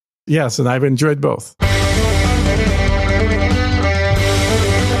Yes, and I've enjoyed both.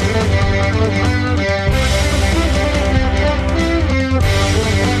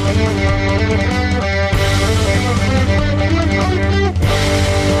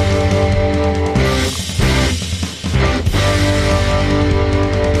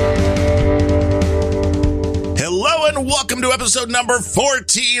 Welcome to episode number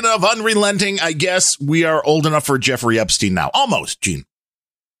 14 of Unrelenting. I guess we are old enough for Jeffrey Epstein now. Almost, Gene.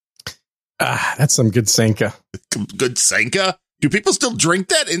 That's some good Sanka. Good Sanka? Do people still drink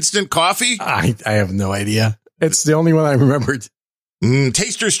that instant coffee? I have no idea. It's the only one I remembered.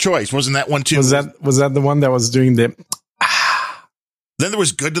 Taster's Choice. Wasn't that one too? Was that the one that was doing the... Then there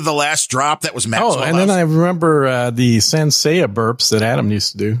was Good to the Last Drop. That was Maxwell. Oh, and then I remember the Sansea burps that Adam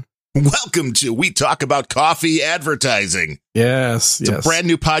used to do. Welcome to We Talk About Coffee Advertising. Yes, it's a brand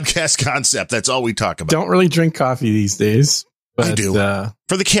new podcast concept. That's all we talk about. Don't really drink coffee these days. But, I do.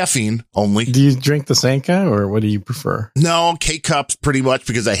 For the caffeine only. Do you drink the Sanka or what do you prefer? No, K-Cups pretty much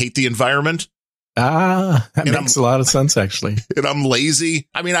because I hate the environment. That makes a lot of sense, actually. And I'm lazy.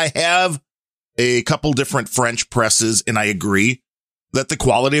 I mean, I have a couple different French presses, and I agree that the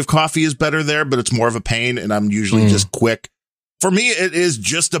quality of coffee is better there, but it's more of a pain, and I'm usually just quick. For me, it is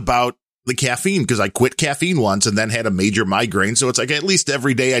just about the caffeine because I quit caffeine once and then had a major migraine. So it's like at least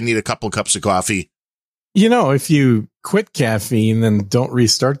every day I need a couple cups of coffee. You know, if you quit caffeine and don't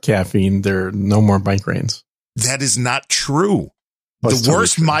restart caffeine, there are no more migraines. That is not true. The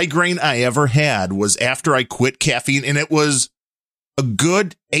worst migraine I ever had was after I quit caffeine, and it was a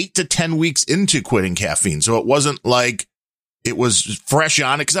good 8 to 10 weeks into quitting caffeine. So it wasn't like it was fresh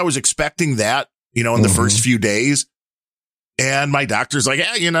on it because I was expecting that, in the first few days. And my doctor's like,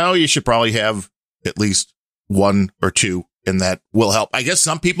 you should probably have at least 1 or 2, and that will help. I guess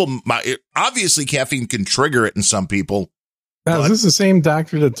some people, obviously caffeine can trigger it in some people. Now, is this the same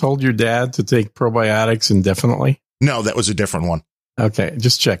doctor that told your dad to take probiotics indefinitely? No, that was a different one. Okay,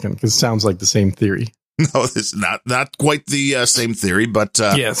 just checking, because it sounds like the same theory. No, it's not quite the same theory, but...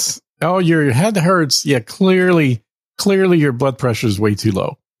 yes. Oh, your head hurts. Yeah, clearly your blood pressure is way too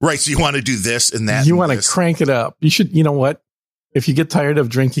low. Right, so you want to do this and that. You want to crank it up. You should, you know what? If you get tired of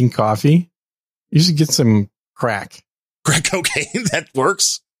drinking coffee, you should get some crack. Crack cocaine, that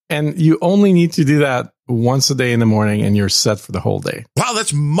works. And you only need to do that once a day in the morning and you're set for the whole day. Wow,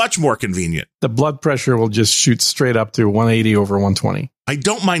 that's much more convenient. The blood pressure will just shoot straight up to 180 over 120. I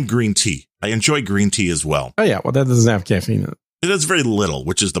don't mind green tea. I enjoy green tea as well. Oh, yeah. Well, that doesn't have caffeine in it. It has very little,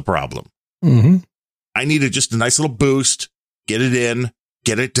 which is the problem. Mm-hmm. I needed just a nice little boost, get it in,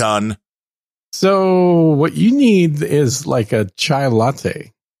 get it done. So what you need is like a chai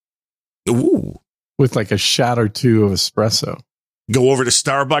latte. Ooh. With like a shot or two of espresso. Go over to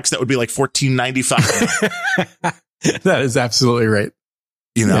Starbucks. That would be like $14.95. That is absolutely right.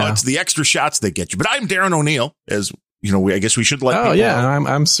 It's the extra shots that get you. But I'm Darren O'Neill, as I guess we should let people know.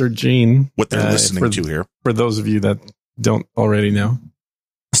 I'm Sir Gene. What they're listening to here. For those of you that don't already know.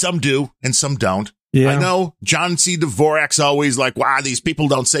 Some do and some don't. Yeah. I know John C. Dvorak's always like, wow, these people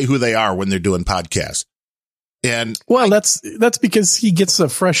don't say who they are when they're doing podcasts. And that's because he gets a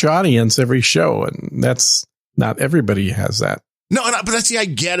fresh audience every show, and that's not everybody has that. No, but I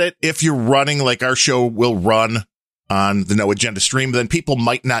get it. If you're running like our show will run on the No Agenda stream, then people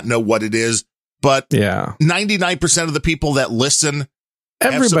might not know what it is. But 99% of the people that listen,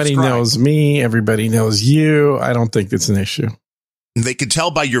 everybody knows me. Everybody knows you. I don't think it's an issue. They can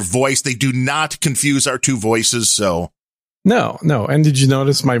tell by your voice. They do not confuse our two voices. So no. And did you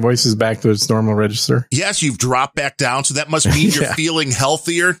notice my voice is back to its normal register? Yes, you've dropped back down. So that must mean you're feeling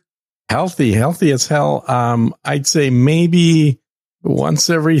healthier. Healthy as hell. I'd say maybe once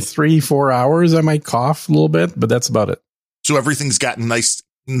every 3-4 hours, I might cough a little bit, but that's about it. So everything's gotten nice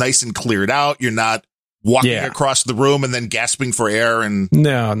and cleared out. You're not walking across the room and then gasping for air. And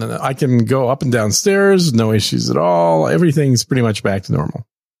no. I can go up and down stairs. No issues at all. Everything's pretty much back to normal.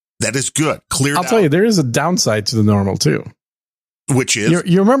 That is good. Cleared out. I'll tell you, there is a downside to the normal too. Which is?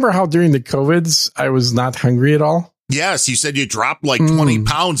 You remember how during the COVIDs, I was not hungry at all? Yes. You said you dropped like 20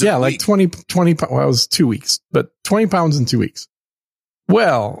 pounds. Yeah, like 20 pounds. Well, it was 2 weeks, but 20 pounds in 2 weeks.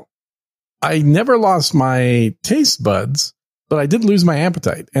 Well, I never lost my taste buds, but I did lose my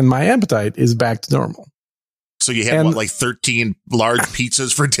appetite, and my appetite is back to normal. So you had like 13 large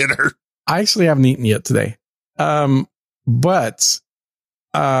pizzas for dinner? I actually haven't eaten yet today. But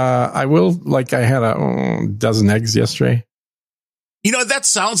I will, like, I had a dozen eggs yesterday. That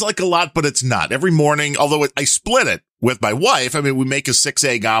sounds like a lot, but it's not. Every morning, although I split it with my wife, I mean, we make a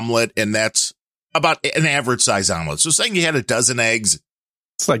 6-egg omelet, and that's about an average size omelet. So saying you had a dozen eggs.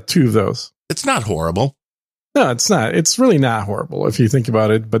 It's like 2 of those. It's not horrible. No, it's not. It's really not horrible if you think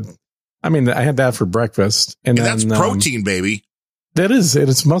about it. But I mean, I had that for breakfast, and then, that's protein, baby. That is it.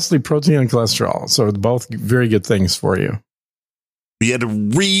 It's mostly protein and cholesterol, so both very good things for you. You had to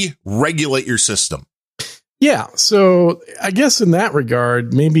re-regulate your system. Yeah, so I guess in that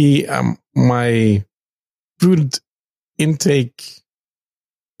regard, maybe my food intake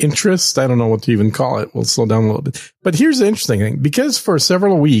interest, I don't know what to even call it, will slow down a little bit. But here's the interesting thing. Because for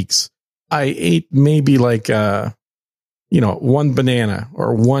several weeks, I ate maybe like, one banana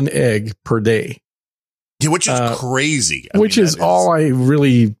or one egg per day. Yeah, which is crazy. Which is all I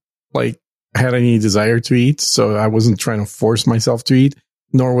really had any desire to eat. So I wasn't trying to force myself to eat,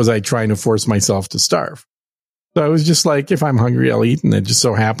 nor was I trying to force myself to starve. So I was just like, if I'm hungry, I'll eat. And it just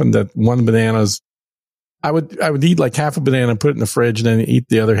so happened that one banana's, I would eat like half a banana, put it in the fridge, and then eat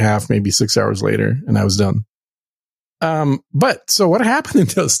the other half maybe 6 hours later, and I was done. But so what happened in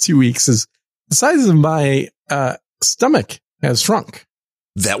those 2 weeks is the size of my stomach has shrunk.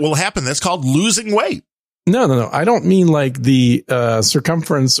 That will happen. That's called losing weight. No. I don't mean like the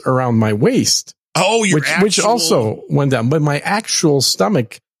circumference around my waist. Oh, which also went down, but my actual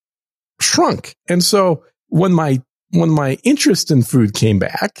stomach shrunk. And so when my interest in food came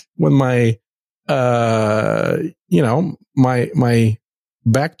back, when my my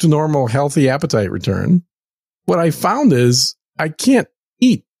back to normal healthy appetite returned, what I found is I can't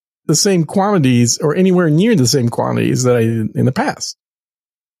eat the same quantities or anywhere near the same quantities that I did in the past.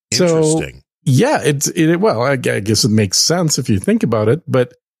 Interesting. So, yeah, well, I guess it makes sense if you think about it.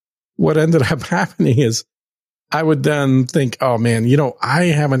 But what ended up happening is I would then think, oh man, I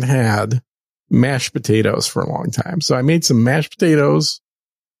haven't had mashed potatoes for a long time. So I made some mashed potatoes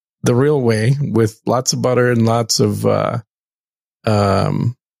the real way with lots of butter and lots of, what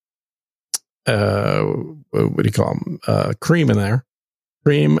do you call them? Cream in there.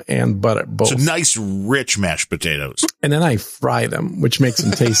 Cream and butter, both. So nice, rich mashed potatoes. And then I fry them, which makes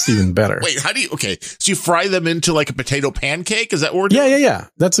them taste even better. Wait, so you fry them into like a potato pancake? Is that what we're doing? Yeah.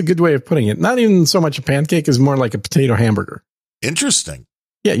 That's a good way of putting it. Not even so much a pancake as more like a potato hamburger. Interesting.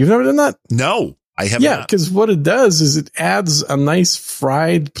 Yeah, you've never done that? No, I have not. Yeah, because what it does is it adds a nice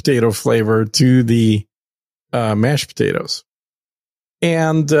fried potato flavor to the mashed potatoes.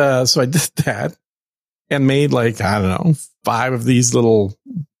 And so I did that and made 5 of these little,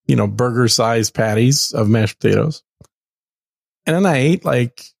 burger-sized patties of mashed potatoes. And then I ate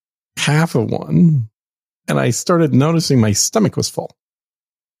like half of one, and I started noticing my stomach was full.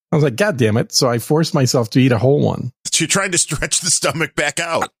 I was like, God damn it. So I forced myself to eat a whole one. So you're trying to stretch the stomach back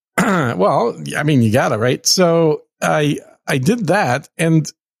out. Well, I mean, you gotta, right? So I did that,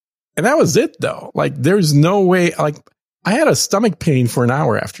 and that was it though. Like, there's no way, I had a stomach pain for an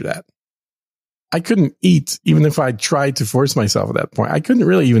hour after that. I couldn't eat, even if I tried to force myself at that point. I couldn't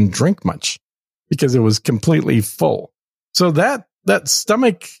really even drink much because it was completely full. So that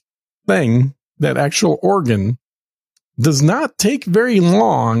stomach thing, that actual organ, does not take very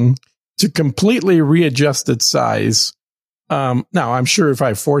long to completely readjust its size. Now, I'm sure if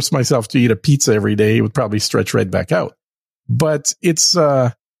I forced myself to eat a pizza every day, it would probably stretch right back out. But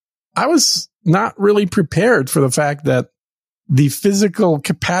I was not really prepared for the fact that the physical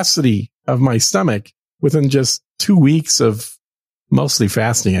capacity of my stomach within just 2 weeks of mostly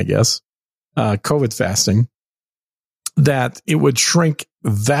fasting, I guess, COVID fasting, that it would shrink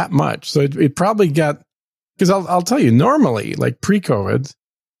that much. So it probably got, because I'll tell you, normally, like pre-COVID,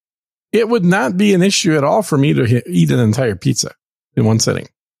 it would not be an issue at all for me to eat an entire pizza in one sitting.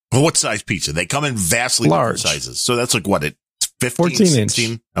 Well, what size pizza? They come in vastly large different sizes. So that's like what, it's 15, 14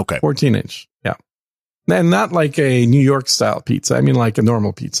 16? inch. Okay. 14 inch. Yeah. And not like a New York style pizza. I mean, like a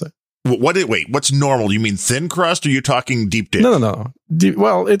normal pizza. What's normal? You mean thin crust, or you're talking deep dish? No.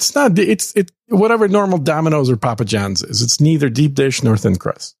 Well, it's not. It's whatever normal Domino's or Papa John's is. It's neither deep dish nor thin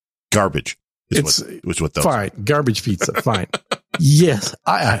crust. Garbage. Is what those fine. Garbage pizza. Fine. Yes,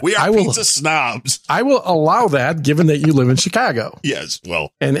 we are pizza snobs. I will allow that, given that you live in Chicago. Yes,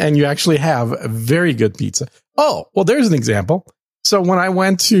 well, and you actually have a very good pizza. Oh, well, there's an example. So when I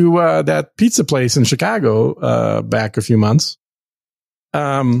went to that pizza place in Chicago back a few months,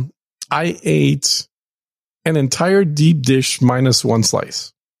 I ate an entire deep dish minus one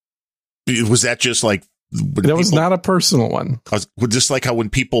slice. Was that just like... That was not a personal one. Just like how when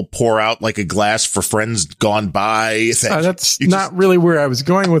people pour out like a glass for friends gone by. That's not really where I was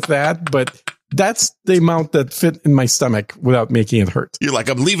going with that, but that's the amount that fit in my stomach without making it hurt. You're like,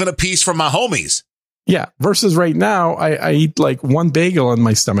 I'm leaving a piece for my homies. Yeah. Versus right now, I eat like one bagel and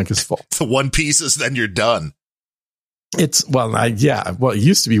my stomach is full. The one piece is then you're done. It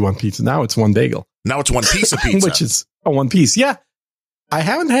used to be one pizza. Now it's one bagel. Now it's one piece of pizza. Which is a one piece. Yeah. I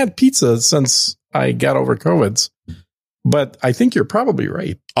haven't had pizza since I got over COVIDs. But I think you're probably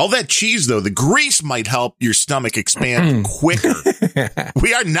right. All that cheese, though, the grease might help your stomach expand quicker.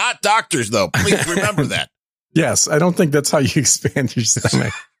 We are not doctors, though. Please remember that. Yes, I don't think that's how you expand your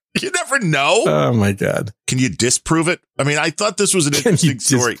stomach. You never know. Oh, my God. Can you disprove it? I mean, I thought this was an interesting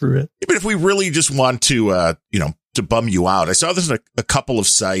story. Even if we really just want to, to bum you out. I saw this on a couple of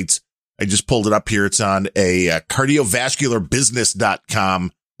sites. I just pulled it up here. It's on a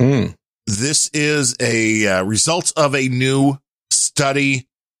cardiovascularbusiness.com. This is a results of a new study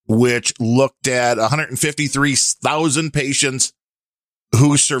which looked at 153,000 patients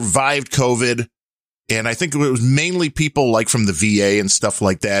who survived COVID. And I think it was mainly people like from the VA and stuff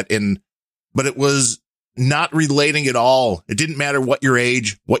like that. But it was not relating at all. It didn't matter what your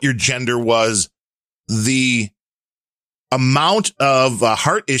age, what your gender was. The amount of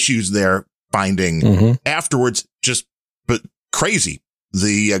heart issues they're finding afterwards, just but crazy.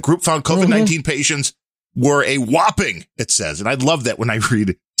 The group found COVID-19 patients were a whopping, it says. And I love that when I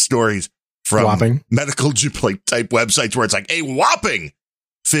read stories from medical type websites where it's like a whopping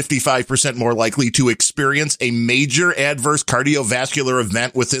 55% more likely to experience a major adverse cardiovascular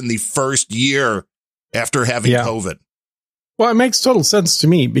event within the first year after having COVID. Well, it makes total sense to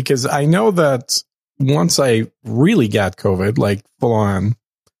me because I know that once I really got COVID, like full on,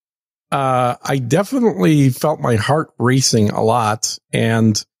 I definitely felt my heart racing a lot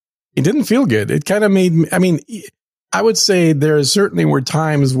and it didn't feel good. It kind of made me, I mean, I would say there certainly were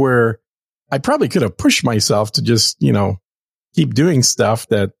times where I probably could have pushed myself to just, keep doing stuff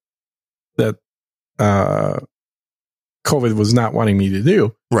that COVID was not wanting me to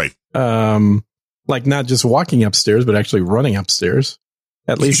do. Right. Like not just walking upstairs, but actually running upstairs.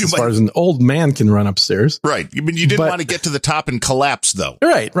 At least as far as an old man can run upstairs. Right. You didn't want to get to the top and collapse, though.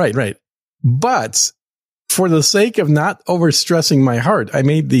 Right. But for the sake of not overstressing my heart, I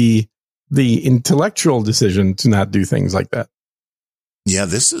made the intellectual decision to not do things like that. Yeah,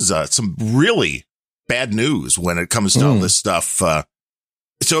 this is some really bad news when it comes to all this stuff.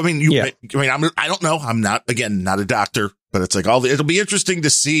 So, I mean, I don't know. I'm not a doctor, but it's like it'll be interesting to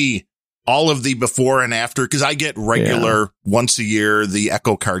see all of the before and after, because I get regular once a year, the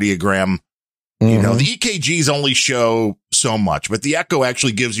echocardiogram. The EKGs only show so much, but the echo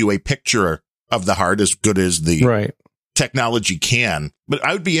actually gives you a picture of the heart as good as the technology can. But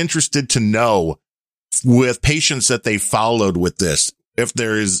I would be interested to know with patients that they followed with this, if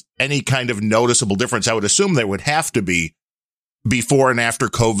there's any kind of noticeable difference. I would assume there would have to be before and after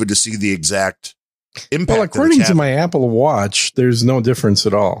COVID to see the exact impact. Well, according to my Apple Watch, there's no difference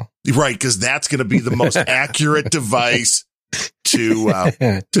at all. Right, because that's going to be the most accurate device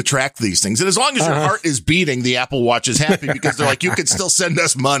to track these things. And as long as your heart is beating, the Apple Watch is happy because they're like, you can still send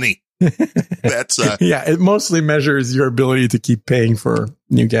us money. That's it mostly measures your ability to keep paying for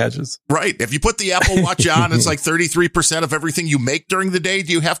new gadgets. Right. If you put the Apple Watch on, it's like 33% of everything you make during the day.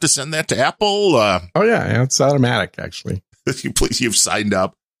 Do you have to send that to Apple? It's automatic, actually. You've signed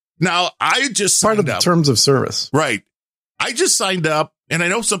up. Now, I just signed up. Part of the terms of service. Right. I just signed up, and I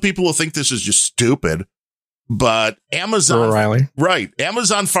know some people will think this is just stupid, but Amazon. O'Reilly. Right.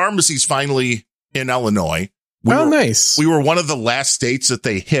 Amazon pharmacies finally in Illinois. Nice. We were one of the last states that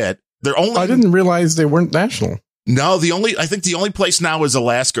they hit. I didn't realize they weren't national. No, I think the only place now is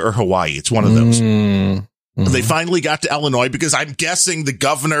Alaska or Hawaii. It's one of those. They finally got to Illinois because I'm guessing the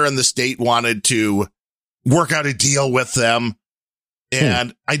governor and the state wanted to work out a deal with them.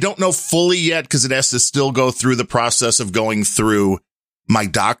 And I don't know fully yet because it has to still go through the process of going through my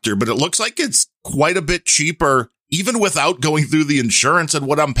doctor, but it looks like it's quite a bit cheaper, even without going through the insurance and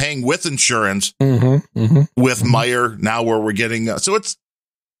what I'm paying with insurance with Meijer now, where we're getting. So it's,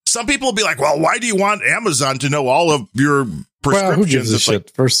 some people will be like, well, why do you want Amazon to know all of your prescriptions? Well, who gives a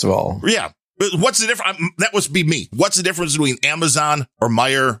shit, first of all? Yeah. What's the difference? That must be me. What's the difference between Amazon or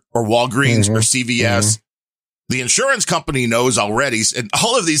Meijer or Walgreens or CVS? The insurance company knows already, and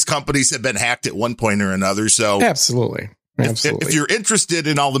all of these companies have been hacked at one point or another. So absolutely. If you're interested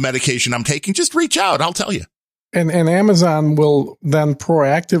in all the medication I'm taking, just reach out. I'll tell you. And Amazon will then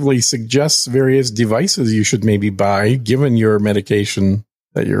proactively suggest various devices you should maybe buy, given your medication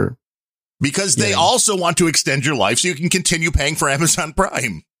that you're. Because they also want to extend your life so you can continue paying for Amazon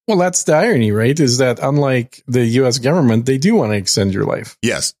Prime. Well, that's the irony, right? Is that unlike the U.S. government, they do want to extend your life.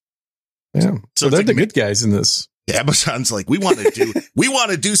 Yes. Yeah. So they're like the good guys in this. Amazon's like, we want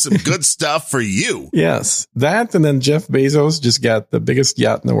to do some good stuff for you. Yes. That, and then Jeff Bezos just got the biggest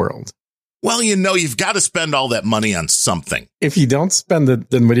yacht in the world. Well, you've got to spend all that money on something. If you don't spend it,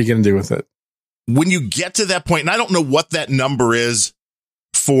 then what are you going to do with it? When you get to that point, and I don't know what that number is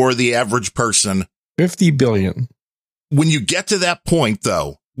for the average person. 50 billion. When you get to that point,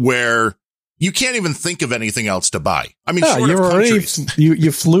 though, where you can't even think of anything else to buy. I mean, short of countries.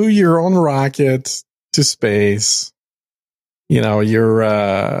 You flew your own rocket to space.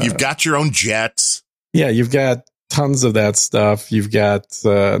 You've got your own jets. Yeah, you've got tons of that stuff. You've got,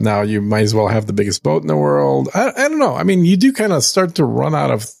 now you might as well have the biggest boat in the world. I don't know. I mean, you do kind of start to run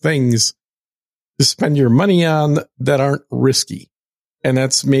out of things to spend your money on that aren't risky. And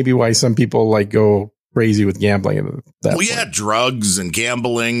that's maybe why some people like go crazy with gambling. Drugs and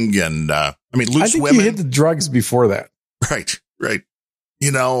gambling and, loose women. I think you hit the drugs before that. Right. There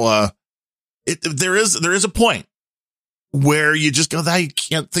is a point where you just go, I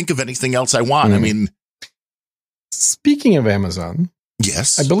can't think of anything else I want. Mm-hmm. Speaking of Amazon.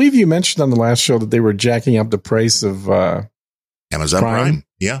 Yes. I believe you mentioned on the last show that they were jacking up the price of Amazon Prime.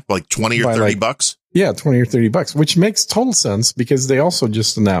 Yeah. Like 20 or 30 bucks. Yeah. 20 or 30 bucks, which makes total sense because they also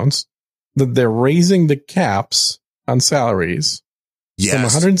just announced that they're raising the caps on salaries from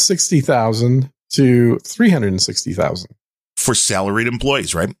 160,000 to 360,000 for salaried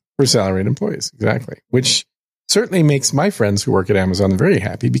employees, right? For salaried employees. Exactly. Which certainly makes my friends who work at Amazon very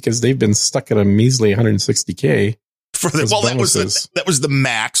happy because they've been stuck at a measly 160K. That was the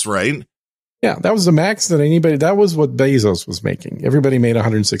max, right? Yeah, that was the max that was what Bezos was making. Everybody made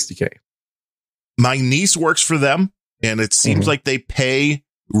 160K. My niece works for them, and it seems like they pay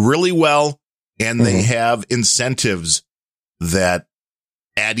really well, and they have incentives that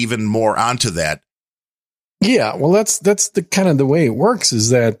add even more onto that. Yeah, well, that's the kind of the way it works is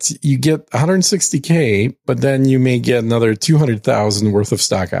that you get 160K, but then you may get another 200,000 worth of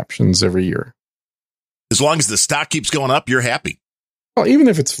stock options every year. As long as the stock keeps going up, you're happy. Well, even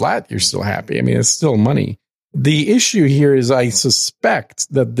if it's flat, you're still happy. I mean, it's still money. The issue here is I suspect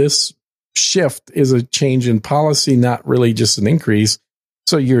that this shift is a change in policy, not really just an increase.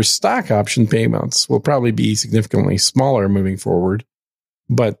 So your stock option payments will probably be significantly smaller moving forward,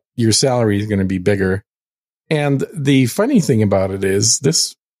 but your salary is going to be bigger. And the funny thing about it is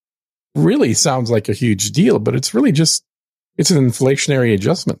this really sounds like a huge deal, but it's really it's an inflationary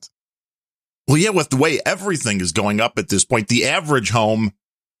adjustment. Well, yeah, with the way everything is going up at this point, the average home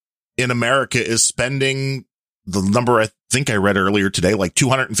in America is spending the number I think I read earlier today, like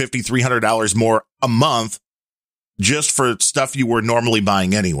 $250, $300 more a month just for stuff you were normally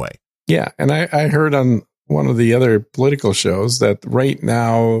buying anyway. Yeah. And I heard on one of the other political shows that right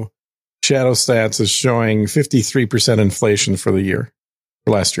now, Shadow Stats is showing 53% inflation for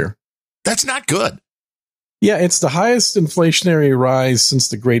last year. That's not good. Yeah, it's the highest inflationary rise since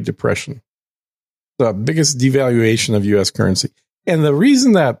the Great Depression. The biggest devaluation of U.S. currency. And the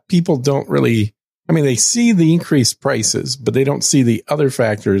reason that people don't really, they see the increased prices, but they don't see the other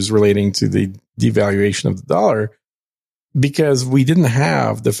factors relating to the devaluation of the dollar because we didn't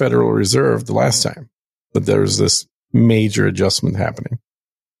have the Federal Reserve the last time, but there was this major adjustment happening.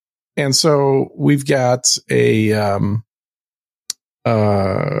 And so we've got we've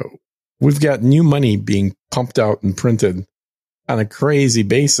got new money being pumped out and printed on a crazy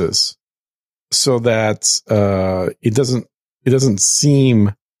basis, so that it doesn't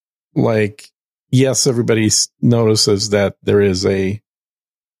seem like everybody notices that there is an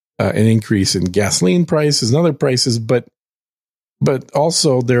increase in gasoline prices and other prices, but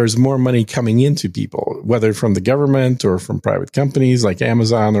also there's more money coming into people, whether from the government or from private companies like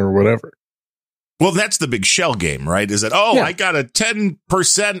Amazon or whatever. Well, that's the big shell game, right? Is that, I got a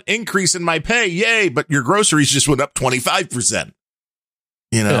 10% increase in my pay. Yay. But your groceries just went up 25%.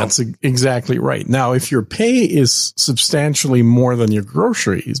 That's exactly right. Now, if your pay is substantially more than your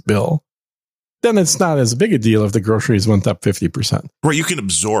groceries bill, then it's not as big a deal if the groceries went up 50%. Right. You can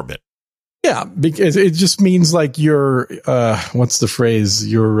absorb it. Yeah, because it just means like your, what's the phrase?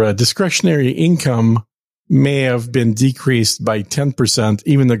 Your discretionary income may have been decreased by 10%,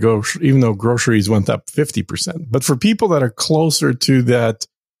 even though groceries went up 50%. But for people that are closer to that,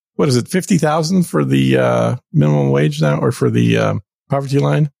 what is it, 50,000 for the minimum wage now, or for the poverty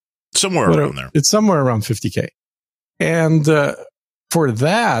line? Somewhere around there. It's somewhere around 50K. And for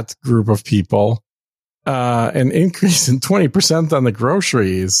that group of people, an increase in 20% on the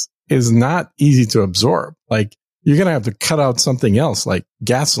groceries is not easy to absorb. Like, you're going to have to cut out something else like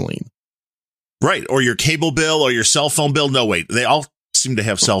gasoline. Right. Or your cable bill or your cell phone bill. No, wait. They all seem to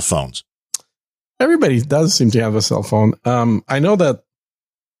have cell phones. Everybody does seem to have a cell phone. I know that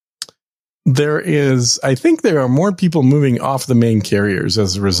I think there are more people moving off the main carriers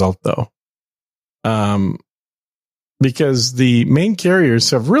as a result, though. Because the main carriers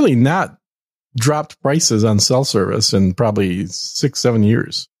have really not dropped prices on cell service in probably 6-7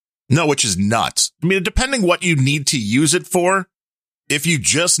 years. No, which is nuts. Depending what you need to use it for, if you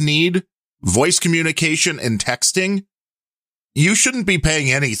just need voice communication and texting, you shouldn't be paying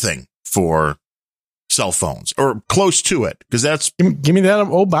anything for cell phones, or close to it, because that's... Give me that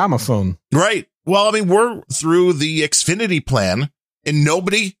Obama phone. Right. Well, I mean, we're through the Xfinity plan, and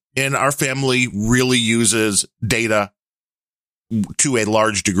nobody in our family really uses data to a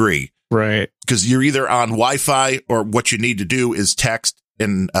large degree. Right. Because you're either on Wi-Fi, or what you need to do is text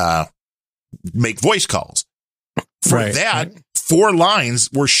and make voice calls. For that, 4 lines,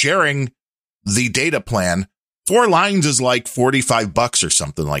 we're sharing the data plan. 4 lines is like $45 or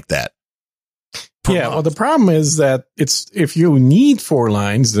something like that. Yeah. month. Well, the problem is that if you need 4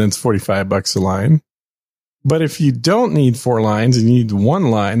 lines, then it's $45 a line. But if you don't need 4 lines and you need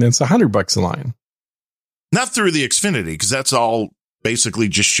 1 line, then it's $100 a line. Not through the Xfinity, because that's all basically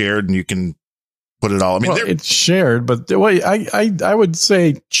just shared, and you can put it all. I mean, it's shared, but the way I would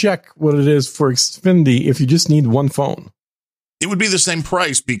say check what it is for Xfinity if you just need 1 phone. It would be the same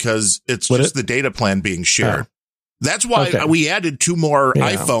price, because it's the data plan being shared. That's why we added 2 more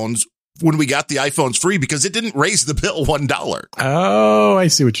iPhones when we got the iPhones free, because it didn't raise the bill $1. Oh, I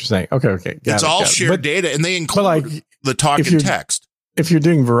see what you're saying. Okay. It's all shared data, and they include the talk and text. If you're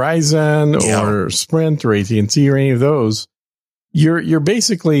doing Verizon or Sprint or AT&T or any of those, you're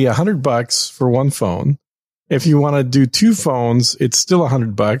basically $100 for 1 phone. If you want to do 2 phones, it's still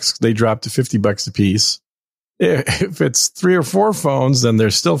 $100. They drop to $50 a piece. If it's 3 or 4 phones, then they're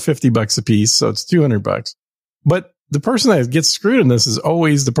still $50 a piece, so it's $200. But the person that gets screwed in this is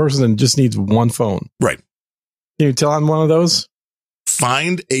always the person that just needs 1 phone. Right. Can you tell on one of those?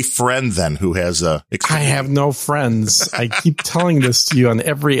 Find a friend then who has a... I have no friends. I keep telling this to you on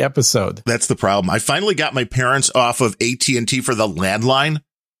every episode. That's the problem. I finally got my parents off of AT&T for the landline.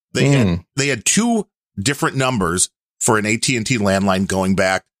 They had 2 different numbers for an AT&T landline going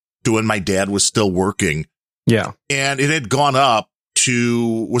back to when my dad was still working. Yeah. And it had gone up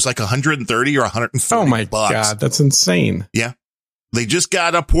was like 130 or 140. Oh my God, that's insane. Yeah. They just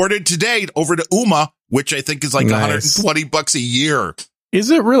got ported today over to Uma, which I think is like $120 a year. Is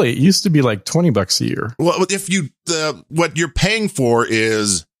it really? It used to be like $20 a year. Well, if what you're paying for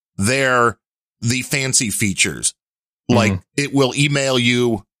is the fancy features, like it will email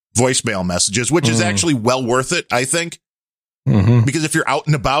you voicemail messages, which is actually well worth it, I think. Because if you're out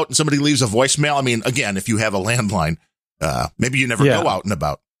and about and somebody leaves a voicemail, I mean, again, if you have a landline, maybe you never go out and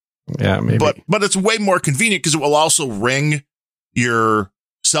about. Yeah, maybe. But it's way more convenient, because it will also ring your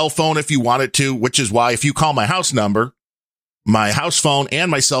cell phone if you want it to, which is why if you call my house number, my house phone and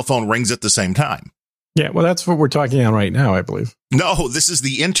my cell phone rings at the same time. Yeah, well, that's what we're talking on right now, I believe. No, this is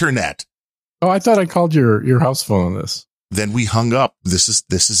the internet. Oh, I thought I called your house phone on this. Then we hung up. This is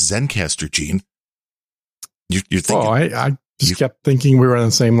Zencastr, Gene. You're thinking. Oh, I just kept thinking we were on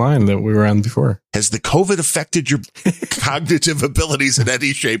the same line that we were on before. Has the COVID affected your cognitive abilities in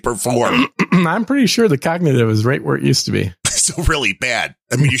any shape or form? I'm pretty sure the cognitive is right where it used to be. So really bad.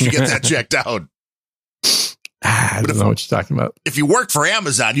 I mean, you should get that checked out. I don't know what you're talking about. If you worked for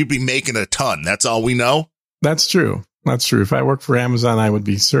Amazon, you'd be making a ton. That's all we know. That's true. If I worked for Amazon, I would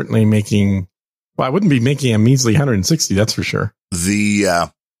be certainly making... Well, I wouldn't be making a measly 160, that's for sure. The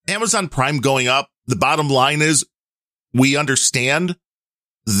Amazon Prime going up, the bottom line is we understand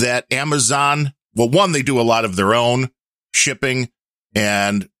that Amazon, well, one, they do a lot of their own shipping,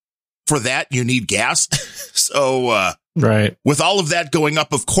 and for that, you need gas. So, right. With all of that going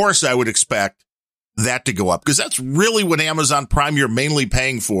up, of course, I would expect that to go up, because that's really what Amazon Prime you're mainly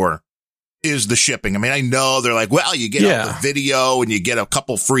paying for is the shipping. I mean, I know they're like, well, you get all the video and you get a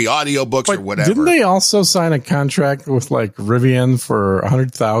couple free audiobooks or whatever. Didn't they also sign a contract with like Rivian for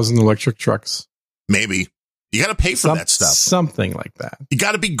 100,000 electric trucks? Maybe. You got to pay for that stuff. Something like that. You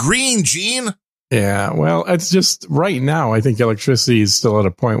got to be green, Gene. Yeah. Well, it's just right now, I think electricity is still at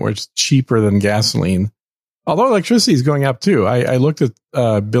a point where it's cheaper than gasoline. Although electricity is going up too. I looked at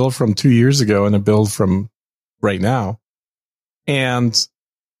a bill from 2 years ago and a bill from right now. And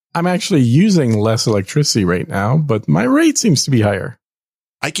I'm actually using less electricity right now, but my rate seems to be higher.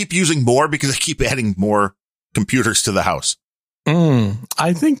 I keep using more because I keep adding more computers to the house.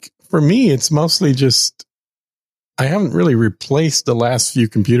 I think for me, it's mostly just I haven't really replaced the last few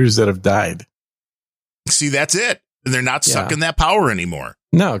computers that have died. See, that's it. They're not sucking that power anymore.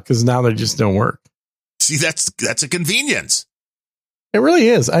 No, because now they just don't work. See, that's a convenience. It really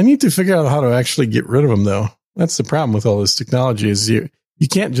is. I need to figure out how to actually get rid of them, though. That's the problem with all this technology is you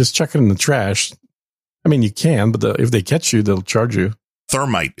can't just chuck it in the trash. I mean, you can, but if they catch you, they'll charge you.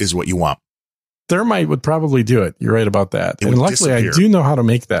 Thermite is what you want. Thermite would probably do it. You're right about that. And luckily, I do know how to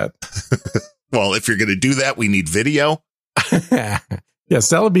make that. Well, if you're going to do that, we need video. Yes,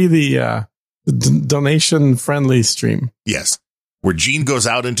 that'll be the donation-friendly stream. Yes, where Gene goes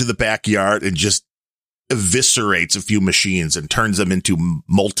out into the backyard and just eviscerates a few machines and turns them into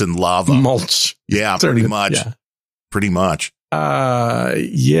molten lava. Mulch. Yeah, pretty much. Yeah. Pretty much.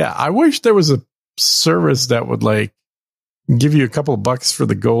 Yeah. I wish there was a service that would like give you a couple of bucks for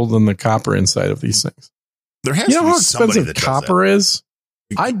the gold and the copper inside of these things. There has to be how expensive copper is?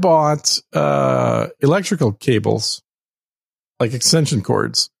 I bought electrical cables, like extension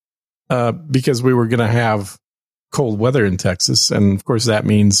cords, because we were going to have cold weather in Texas. And of course that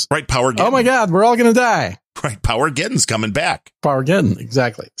means, right, Powergeddon. Oh my God, we're all going to die. Right, Powergeddon's coming back. Powergeddon,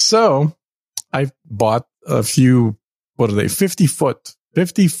 exactly. So I bought a few, 50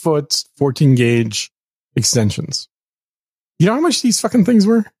 foot, 14 gauge extensions. You know how much these fucking things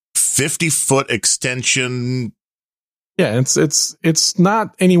were? 50-foot extension. Yeah, it's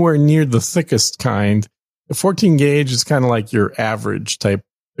not anywhere near the thickest kind. The 14 gauge is kind of like your average type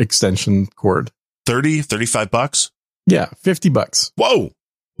extension cord. 35 bucks? Yeah, $50. Whoa,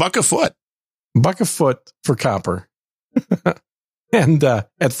 buck a foot. Buck a foot for copper. And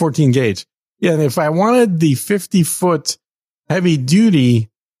at 14 gauge. Yeah, and if I wanted the 50-foot heavy duty,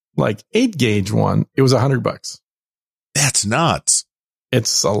 like 8 gauge one, it was $100. That's nuts.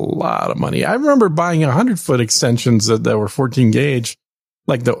 It's a lot of money. I remember buying 100-foot extensions that were 14 gauge,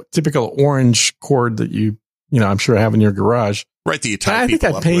 like the typical orange cord that you I'm sure have in your garage. Right. I think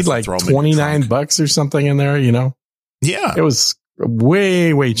I paid like $29 or something in there, Yeah. It was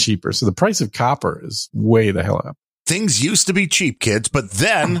way, way cheaper. So the price of copper is way the hell up. Things used to be cheap, kids, but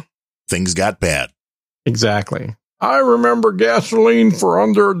then things got bad. Exactly. I remember gasoline for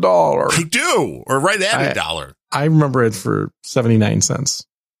under $1. I do, or right at $1. I remember it for 79 cents.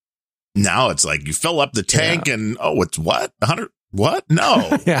 Now it's like you fill up the tank and, it's what? 100? What?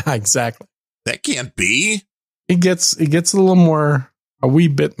 No. Yeah, exactly. That can't be. It gets a wee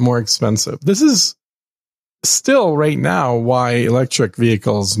bit more expensive. This is still right now why electric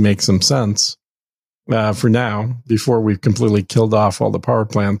vehicles make some sense for now, before we've completely killed off all the power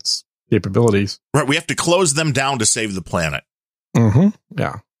plants' capabilities. Right. We have to close them down to save the planet. Mm-hmm.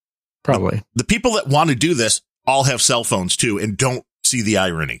 Yeah, probably. The people that want to do this all have cell phones too, and don't see the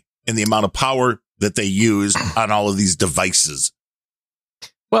irony in the amount of power that they use on all of these devices.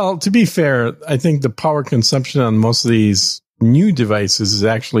 Well, to be fair, I think the power consumption on most of these new devices is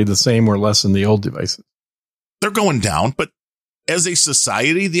actually the same or less than the old devices. They're going down, but as a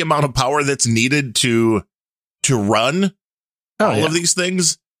society, the amount of power that's needed to run all of these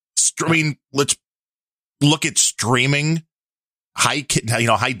things, let's look at streaming, high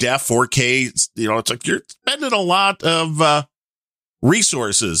def, 4K, it's like you're spending a lot of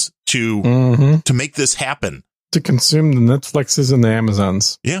resources to make this happen. To consume the Netflixes and the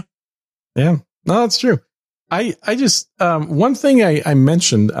Amazons. Yeah. Yeah. No, that's true. I just, one thing I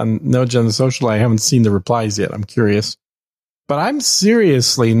mentioned on No Agenda Social, I haven't seen the replies yet. I'm curious, but I'm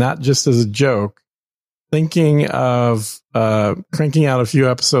seriously, not just as a joke, thinking of, cranking out a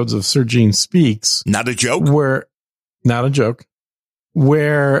few episodes of Sergine Speaks. Not a joke? Not a joke.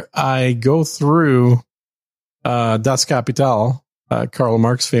 Where I go through, Das Kapital, Karl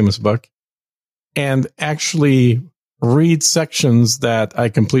Marx famous book, and actually read sections that I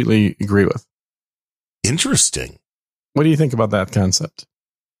completely agree with. Interesting. What do you think about that concept?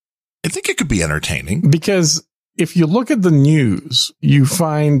 I think it could be entertaining. Because if you look at the news, you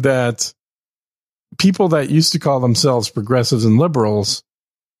find that people that used to call themselves progressives and liberals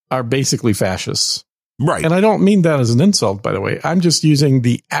are basically fascists. Right. And I don't mean that as an insult, by the way. I'm just using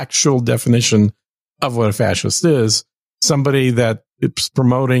the actual definition of what a fascist is. Somebody that is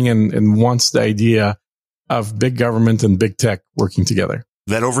promoting and wants the idea of big government and big tech working together.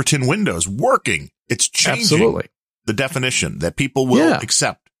 That Overton window's working. It's changing Absolutely. The definition that people will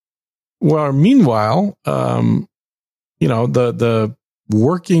accept. Well, meanwhile, the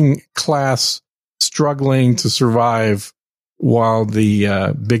working class struggling to survive while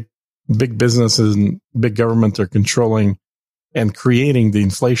the big businesses and big government are controlling and creating the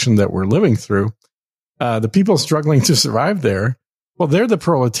inflation that we're living through. The people struggling to survive there, well, they're the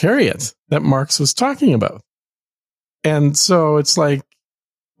proletariat that Marx was talking about. And so it's like,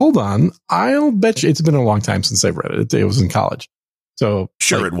 hold on, I'll bet you it's been a long time since I've read it. It was in college. So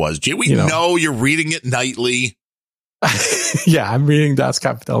sure it was. We know you're reading it nightly. Yeah, I'm reading Das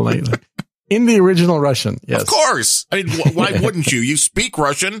Kapital nightly. In the original Russian, yes. Of course. I mean, why wouldn't you? You speak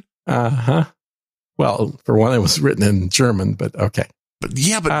Russian. Uh-huh. Well, for one, it was written in German, but okay. But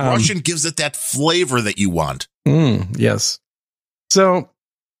Russian gives it that flavor that you want. Yes. So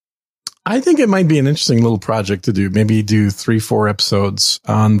I think it might be an interesting little project to do. Maybe do 3-4 episodes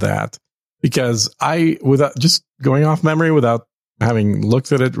on that, because without just going off memory, without having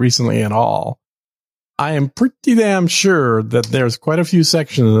looked at it recently at all, I am pretty damn sure that there's quite a few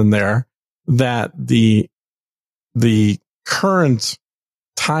sections in there that the current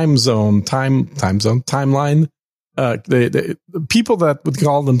timeline, the people that would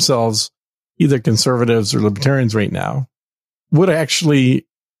call themselves either conservatives or libertarians right now would actually,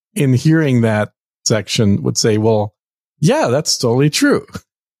 in hearing that section, would say, well, yeah, that's totally true.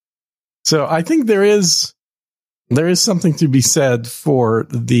 So I think there is something to be said for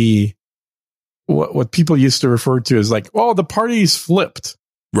what people used to refer to as like, oh, the party's flipped.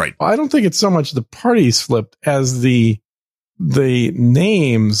 Right. Well, I don't think it's so much the party's flipped as the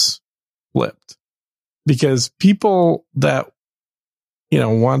names flipped, because people that,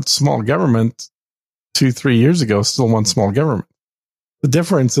 want small government 2-3 years ago still want small government. The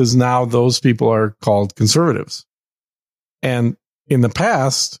difference is now those people are called conservatives. And in the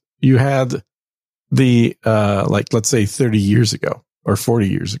past, you had the, let's say 30 years ago or 40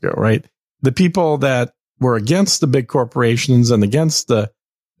 years ago, right? The people that were against the big corporations and against the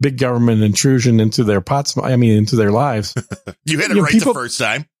big government intrusion into their into their lives. You hit it right the first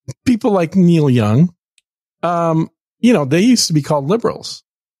time. People like Neil Young, they used to be called liberals.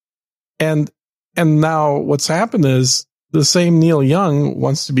 And now what's happened is the same Neil Young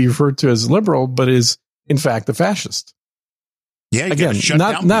wants to be referred to as liberal, but is in fact a fascist. Yeah. Again,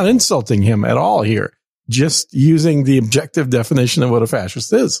 not insulting him at all here, just using the objective definition of what a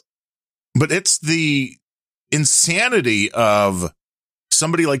fascist is. But it's the insanity of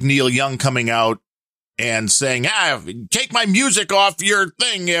somebody like Neil Young coming out and saying, take my music off your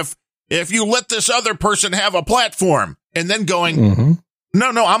thing if you let this other person have a platform, and then going,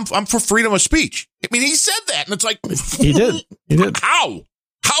 no, I'm for freedom of speech. I mean, he said that, and it's like, he did.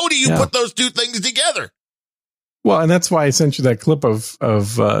 How do you put those two things together? Well, and that's why I sent you that clip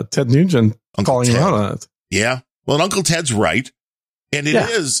of Ted Nugent calling him out on it. Yeah. Well, and Uncle Ted's right. And it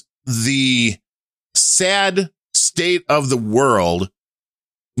is the sad state of the world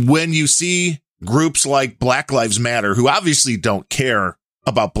when you see groups like Black Lives Matter, who obviously don't care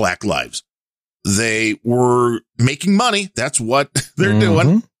about Black lives. They were making money. That's what they're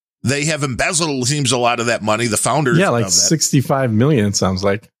doing. They have embezzled, it seems, a lot of that money. The founders. Yeah, like 65 million, it sounds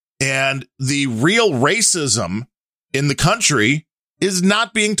like. And the real racism in the country is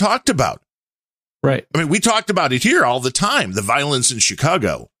not being talked about. Right. I mean, we talked about it here all the time. The violence in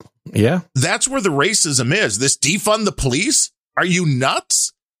Chicago. Yeah. That's where the racism is. This defund the police. Are you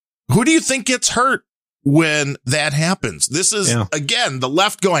nuts? Who do you think gets hurt when that happens? This is, again, the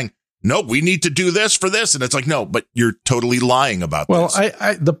left going, no, we need to do this for this. And it's like, no, but you're totally lying about this.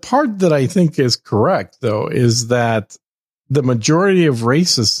 Well, the part that I think is correct, though, is that the majority of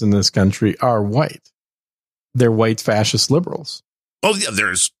racists in this country are white. They're white fascist liberals. Oh, yeah,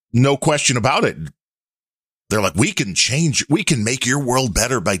 there's no question about it. They're like, we can make your world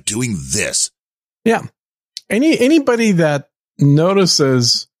better by doing this. Yeah. Anybody that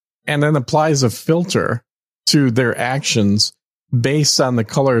notices and then applies a filter to their actions based on the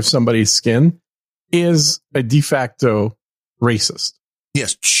color of somebody's skin is a de facto racist.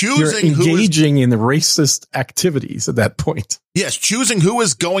 Yes, you're engaging in racist activities at that point. Yes, choosing who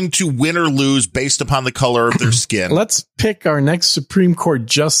is going to win or lose based upon the color of their skin. Let's pick our next Supreme Court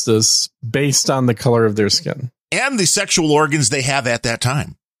justice based on the color of their skin. And the sexual organs they have at that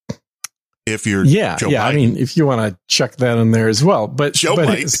time. If you're Joe Biden. I mean, if you want to chuck that in there as well. But so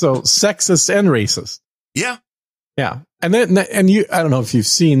sexist and racist. Yeah. Yeah. And then, I don't know if you've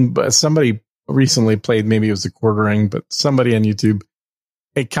seen, but somebody recently played, maybe it was a quartering, but somebody on YouTube,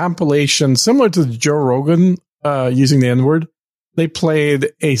 a compilation similar to Joe Rogan using the N-word. They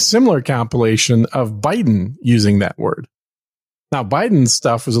played a similar compilation of Biden using that word. Now, Biden's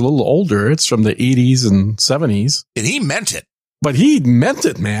stuff was a little older. It's from the 80s and 70s. And he meant it. But he meant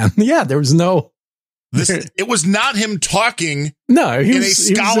it, man. Yeah, there was no... It was not him talking in a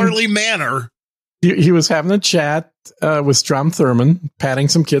scholarly manner. He was having a chat with Strom Thurmond, patting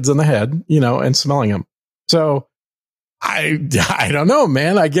some kids on the head, and smelling them. So I don't know,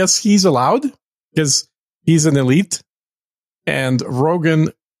 man. I guess he's allowed because he's an elite. And Rogan,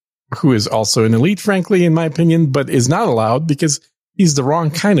 who is also an elite, frankly, in my opinion, but is not allowed because he's the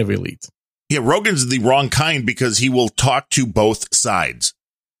wrong kind of elite. Yeah, Rogan's the wrong kind because he will talk to both sides.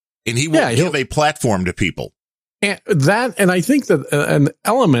 And he will give a platform to people. And I think that an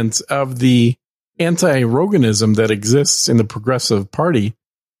element of the anti-Roganism that exists in the Progressive Party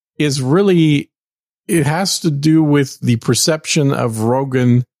is really, it has to do with the perception of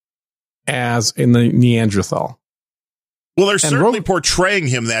Rogan as in the Neanderthal. Well, they're certainly portraying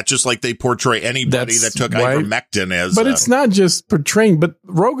him that just like they portray anybody that took ivermectin as. But it's not just portraying, but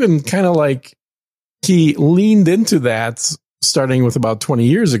Rogan kind of like he leaned into that starting with about 20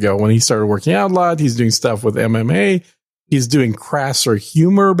 years ago when he started working out a lot. He's doing stuff with MMA. He's doing crasser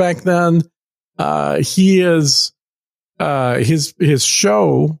humor back then. He is his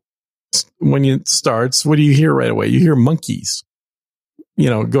show. When it starts, what do you hear right away? You hear monkeys,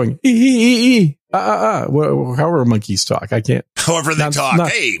 going however monkeys talk. I can't. However they talk.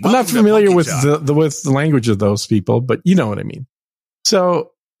 I'm not familiar with the language of those people, but you know what I mean.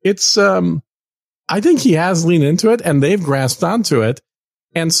 So it's I think he has leaned into it, and they've grasped onto it,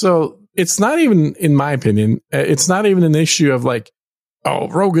 and so it's not even, in my opinion, it's not even an issue of like, oh,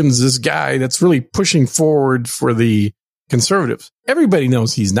 Rogan's this guy that's really pushing forward for the conservatives. Everybody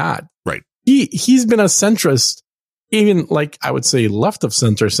knows he's not. Right. He's been a centrist, even like I would say left of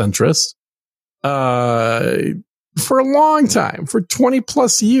center centrist, for a long time, for 20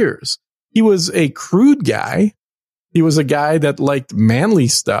 plus years. He was a crude guy. He was a guy that liked manly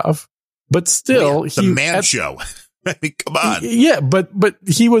stuff, but still show. I mean, come on. Yeah, but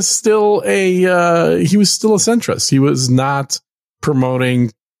he was still a centrist. He was not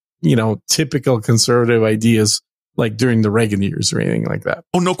promoting, typical conservative ideas like during the Reagan years or anything like that.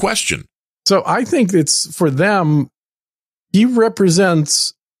 Oh, no question. So I think it's for them, he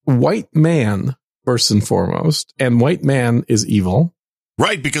represents white man first and foremost, and white man is evil.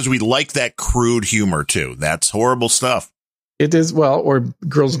 Right, because we like that crude humor too. That's horrible stuff. It is, or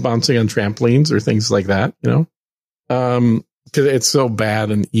girls bouncing on trampolines or things like that, because it's so bad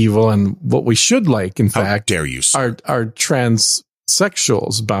and evil. And what we should like, in fact, dare you, are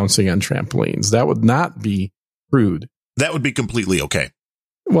transsexuals bouncing on trampolines. That would not be rude. That would be completely okay.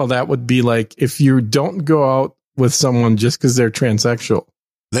 Well, that would be like if you don't go out with someone just because they're transsexual.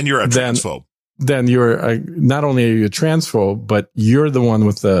 Then you're a transphobe. Then you're not only are you a transphobe, but you're the one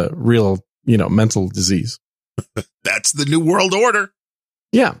with the real, mental disease. That's the new world order.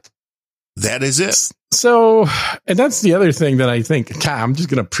 Yeah. That is it. So, and that's the other thing that I think, I'm just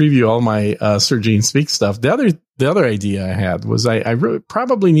going to preview all my Sergine Speak stuff. The other idea I had was I really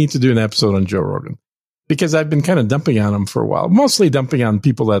probably need to do an episode on Joe Rogan, because I've been kind of dumping on him for a while, mostly dumping on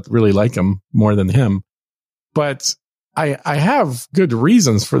people that really like him more than him. But I have good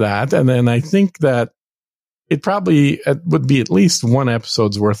reasons for that. And then I think that it probably would be at least one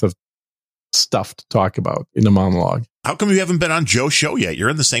episode's worth of stuff to talk about in a monologue. How come you haven't been on Joe's show yet? You're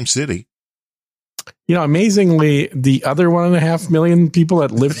in the same city. Amazingly, the other 1.5 million people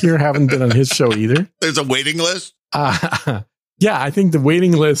that live here haven't been on his show either. There's a waiting list? Yeah, I think the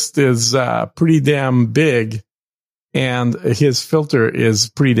waiting list is pretty damn big, and his filter is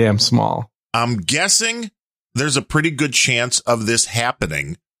pretty damn small. I'm guessing there's a pretty good chance of this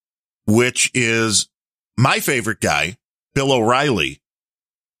happening, which is my favorite guy, Bill O'Reilly,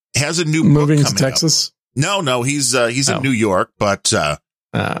 has a new moving book to Texas. Up. No, he's in New York, but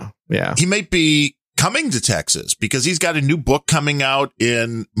yeah, he may be coming to Texas because he's got a new book coming out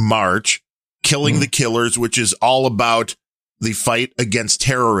in March, Killing the Killers, which is all about the fight against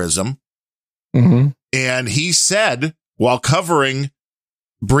terrorism. Mm-hmm. And he said, while covering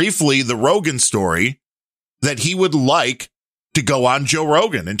briefly the Rogan story, that he would like to go on Joe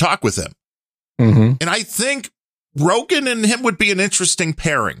Rogan and talk with him. Mm-hmm. And I think Rogan and him would be an interesting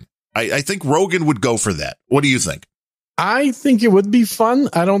pairing. I think Rogan would go for that. What do you think? I think it would be fun.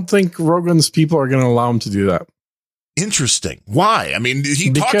 I don't think Rogan's people are going to allow him to do that. Interesting. Why? I mean,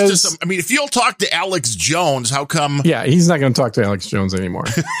 he talks to some. I mean, if you'll talk to Alex Jones, how come? Yeah, he's not going to talk to Alex Jones anymore.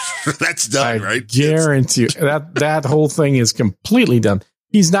 That's done, right? Guarantee you that whole thing is completely done.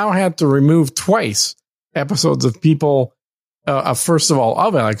 He's now had to remove twice episodes of people, first of all,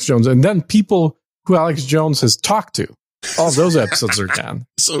 of Alex Jones, and then people who Alex Jones has talked to. All those episodes are gone.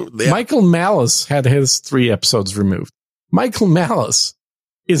 So Michael Malice had his 3 episodes removed. Michael Malice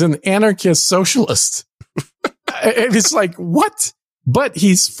is an anarchist socialist. It's like, what? But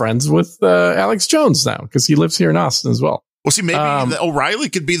he's friends with Alex Jones now because he lives here in Austin as well. Well, see, maybe O'Reilly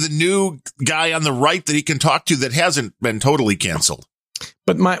could be the new guy on the right that he can talk to that hasn't been totally canceled.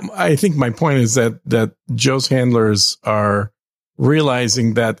 But I think my point is that Joe's handlers are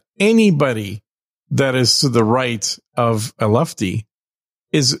realizing that anybody that is to the right of a lefty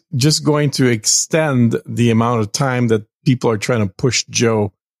is just going to extend the amount of time that people are trying to push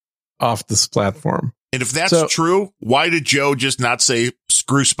Joe off this platform. And if that's true, why did Joe just not say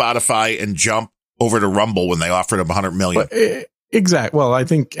screw Spotify and jump over to Rumble when they offered him $100 million? Exactly. Well, I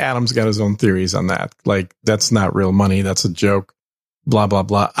think Adam's got his own theories on that. Like, that's not real money. That's a joke. Blah, blah,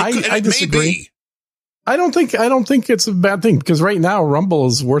 blah. I disagree. I don't think it's a bad thing because right now Rumble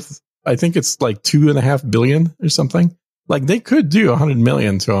is worth, I think it's like $2.5 billion or something. Like they could do $100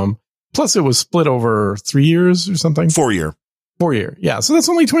 million to him. Plus it was split over 3 years or something. 4 year. 4 year. Yeah. So that's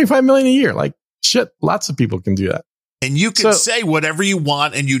only $25 million a year. Like shit. Lots of people can do that. And you can say whatever you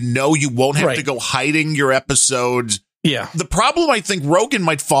want and you won't have to go hiding your episodes Yeah. The problem I think Rogan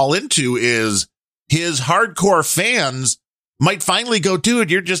might fall into is his hardcore fans might finally go,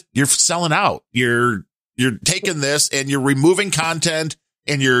 dude, you're selling out. You're taking this and you're removing content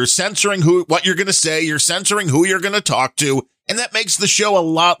and you're censoring what you're going to say. You're censoring who you're going to talk to. And that makes the show a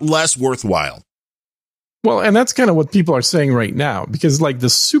lot less worthwhile. Well, and that's kind of what people are saying right now, because like the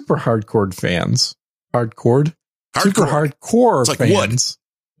super hardcore fans, super hardcore like fans. wood.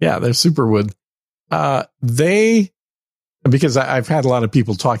 Yeah, they're super wood. Because I've had a lot of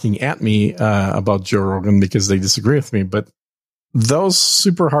people talking at me about Joe Rogan because they disagree with me, but those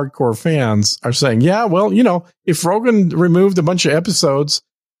super hardcore fans are saying, yeah, well, if Rogan removed a bunch of episodes,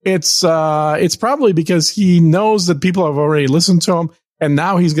 it's probably because he knows that people have already listened to him, and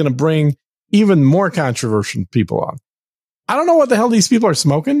now he's going to bring even more controversial people on. I don't know what the hell these people are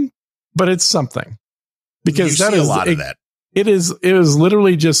smoking, but it's something, because that is a lot of that. It is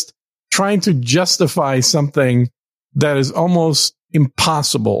literally just trying to justify something that is almost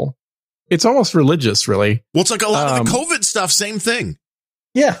impossible. It's almost religious, really. Well, it's like a lot of the COVID stuff, same thing.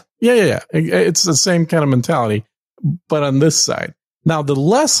 Yeah. It's the same kind of mentality, but on this side. Now, the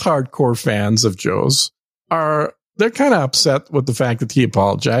less hardcore fans of Joe's they're kind of upset with the fact that he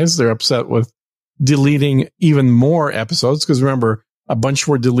apologized. They're upset with deleting even more episodes, because remember, a bunch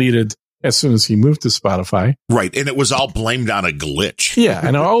were deleted as soon as he moved to Spotify. Right. And it was all blamed on a glitch. Yeah.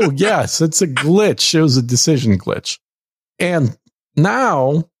 And yes, it's a glitch. It was a decision glitch. And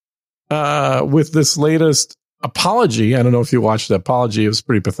now, with this latest apology, I don't know if you watched the apology. It was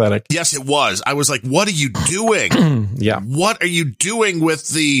pretty pathetic. Yes, it was. I was like, what are you doing? Yeah. What are you doing with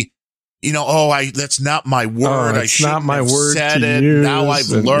the, that's not my word. I shouldn't not my have word said it. Use, now I've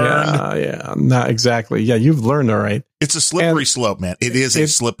learned. Yeah. Not exactly. Yeah. You've learned. All right. It's a slippery slope, man. It is a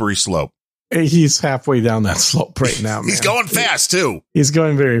slippery slope. He's halfway down that slope right now, man. He's going fast too. He's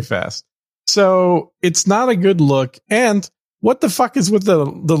going very fast. So it's not a good look. And what the fuck is with the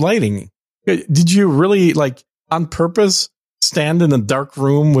lighting? Did you really, on purpose, stand in a dark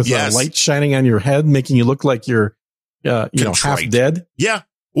room with a light shining on your head, making you look like you're, half dead? Yeah.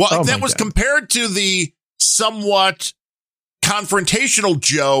 Well, that was compared to the somewhat confrontational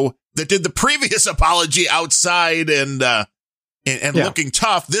Joe that did the previous apology outside and looking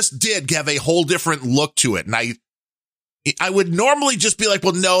tough. This did have a whole different look to it. And I would normally just be like,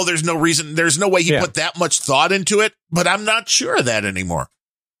 well, no, there's no reason. There's no way he put that much thought into it, but I'm not sure of that anymore.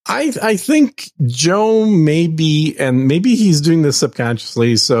 I think Joe maybe he's doing this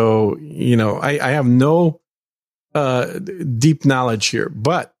subconsciously. So, I have no deep knowledge here,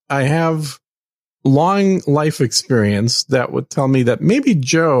 but I have long life experience that would tell me that maybe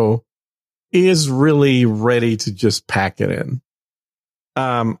Joe is really ready to just pack it in.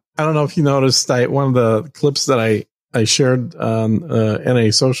 I don't know if you noticed, one of the clips that I shared on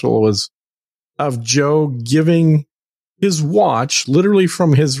NA Social was of Joe giving his watch literally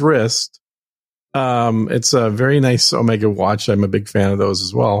from his wrist. It's a very nice Omega watch. I'm a big fan of those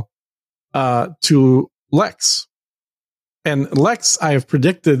as well. To Lex. And Lex, I have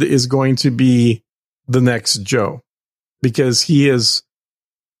predicted, is going to be the next Joe, because he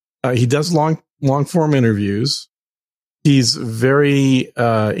does long form interviews. He's very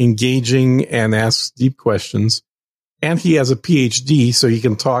engaging and asks deep questions. And he has a PhD, so he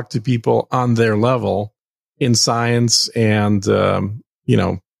can talk to people on their level in science and, But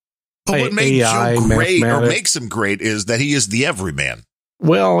what made AI, Joe great, or makes him great, is that he is the everyman.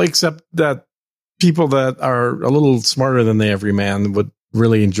 Well, except that people that are a little smarter than the everyman would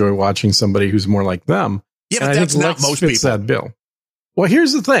really enjoy watching somebody who's more like them. Yeah, but that's not most people. That bill. Well,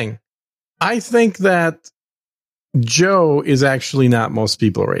 here's the thing. I think that Joe is actually not most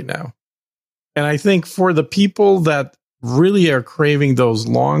people right now. And I think for the people that really are craving those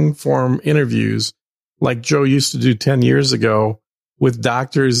long form interviews, like Joe used to do 10 years ago with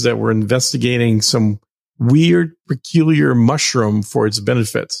doctors that were investigating some weird, peculiar mushroom for its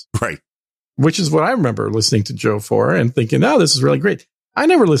benefits. Right. Which is what I remember listening to Joe for and thinking, oh, this is really great. I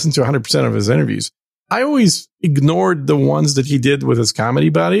never listened to 100% of his interviews. I always ignored the ones that he did with his comedy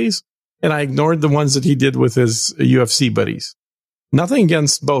buddies, and I ignored the ones that he did with his UFC buddies. Nothing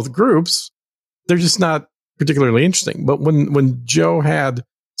against both groups. They're just not particularly interesting. But when Joe had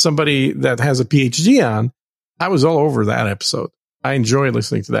somebody that has a PhD on, I was all over that episode. I enjoyed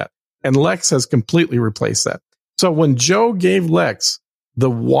listening to that. And Lex has completely replaced that. So when Joe gave Lex the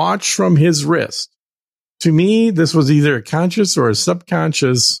watch from his wrist, to me, this was either a conscious or a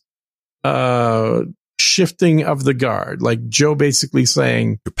subconscious shifting of the guard. Like Joe basically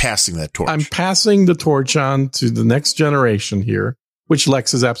saying, you're passing that torch. I'm passing the torch on to the next generation here, which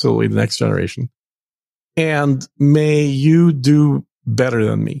Lex is absolutely the next generation. And may you do better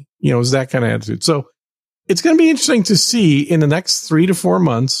than me. It's that kind of attitude. So it's going to be interesting to see in the next 3 to 4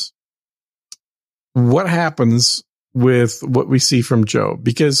 months what happens with what we see from Joe.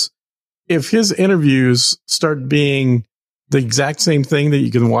 Because if his interviews start being the exact same thing that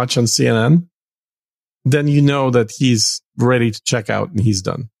you can watch on CNN, then you know that he's ready to check out and he's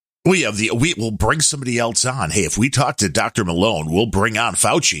done. We'll bring somebody else on. Hey, if we talk to Dr. Malone, we'll bring on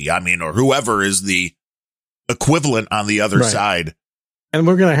Fauci. I mean, or whoever is the equivalent on the other side. And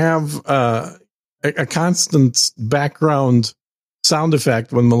we're going to have a constant background sound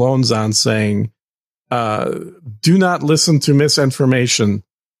effect when Malone's on saying, do not listen to misinformation.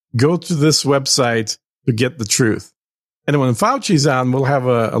 Go to this website to get the truth. And when Fauci's on, we'll have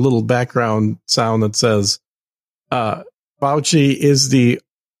a little background sound that says, Fauci is the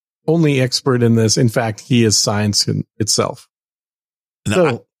only expert in this. In fact, he is science itself. Now,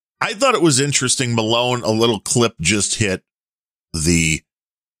 so, I thought it was interesting. Malone, a little clip just hit the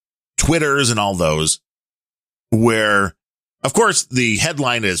Twitters and all those where, of course, the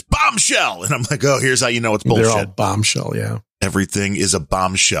headline is bombshell. And I'm like, oh, here's how you know it's bullshit. They're all bombshell. Yeah. Everything is a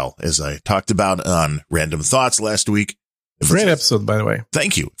bombshell, as I talked about on Random Thoughts last week. Great episode, by the way.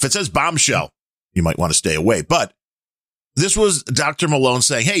 Thank you. If it says bombshell, you might want to stay away. But this was Dr. Malone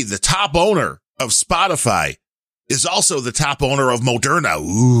saying, hey, the top owner of Spotify is also the top owner of Moderna.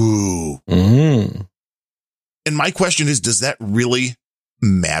 Ooh. Mm. And my question is, does that really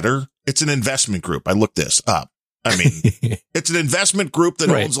matter? It's an investment group. I looked this up. I mean, it's an investment group that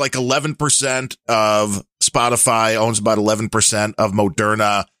owns like 11% of Spotify, owns about 11% of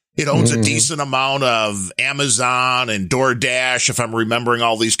Moderna. It owns a decent amount of Amazon and DoorDash, if I'm remembering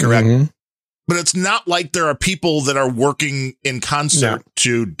all these correct. Mm-hmm. But it's not like there are people that are working in concert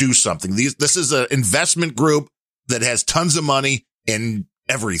to do something. This is an investment group that has tons of money in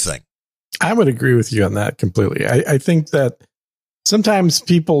everything. I would agree with you on that completely. I think that sometimes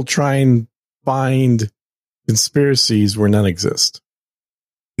people try and find conspiracies where none exist.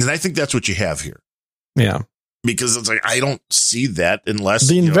 And I think that's what you have here. Yeah. Because it's like, I don't see that unless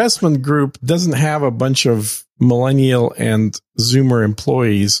the investment group doesn't have a bunch of millennial and Zoomer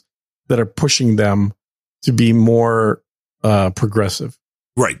employees that are pushing them to be more progressive.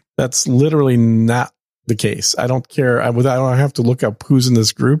 Right. That's literally not the case. I don't care. I don't have to look up who's in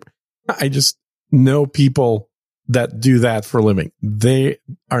this group. I just know people that do that for a living. They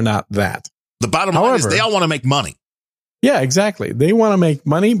are not that. The bottom line is they all want to make money. Yeah, exactly. They want to make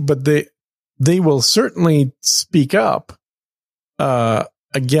money, but they will certainly speak up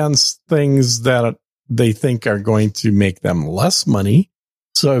against things that they think are going to make them less money.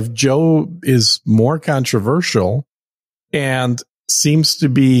 So if Joe is more controversial and seems to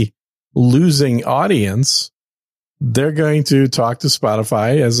be losing audience, they're going to talk to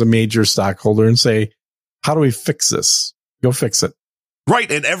Spotify as a major stockholder and say, how do we fix this? Go fix it. Right.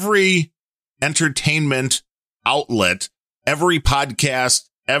 And every entertainment outlet, every podcast,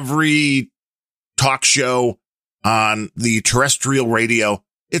 every talk show on the terrestrial radio,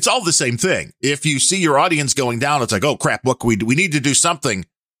 it's all the same thing. If you see your audience going down, it's like, oh crap, what can we do? We need to do something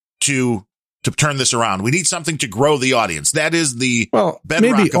to turn this around. We need something to grow the audience. That is the bedrock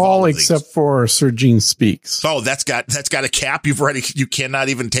maybe of all of except these. For Sergine Speaks. Oh, that's got a cap. You cannot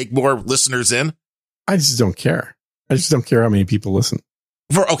even take more listeners in. I just don't care. I just don't care how many people listen.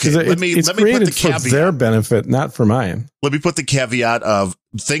 Let me put the caveat. For their benefit, not for mine. Let me put the caveat of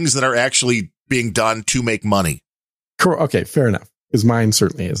things that are actually being done to make money. Okay, fair enough. Because mine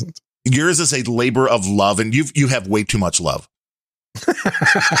certainly isn't. Yours is a labor of love, and you have way too much love.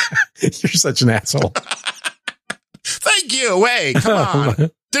 You're such an asshole. Thank you. Hey, come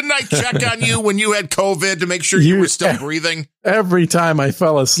on. Didn't I check on you when you had COVID to make sure you were still breathing? Every time I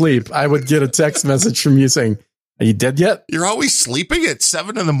fell asleep, I would get a text message from you saying, are you dead yet? You're always sleeping at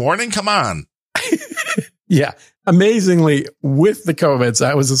 7 a.m. Come on. Yeah. Amazingly, with the COVIDs,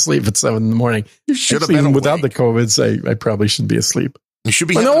 I was asleep at 7 a.m. You should have been awake. Without the COVIDs, I probably should be asleep. You should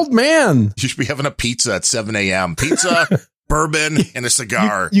be an old man. You should be having a pizza at 7 a.m. Pizza, bourbon, and a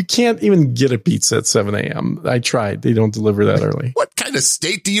cigar. You can't even get a pizza at 7 a.m. I tried. They don't deliver that early. What kind of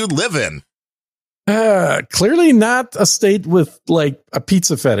state do you live in? Clearly not a state with like a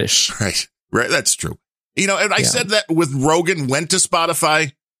pizza fetish. Right. That's true. And I said that with Rogan went to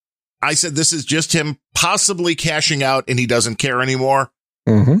Spotify. I said, this is just him possibly cashing out and he doesn't care anymore.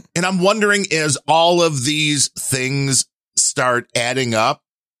 Mm-hmm. And I'm wondering, as all of these things start adding up,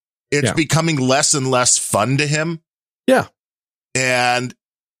 it's becoming less and less fun to him. Yeah. And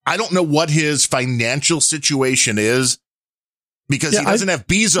I don't know what his financial situation is because he doesn't have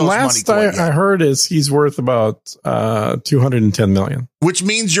Bezos money. Last I heard is he's worth about $210 million. Which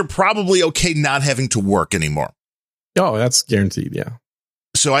means you're probably okay not having to work anymore. Oh, that's guaranteed. Yeah.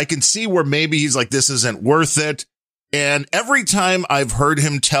 So I can see where maybe he's like, this isn't worth it. And every time I've heard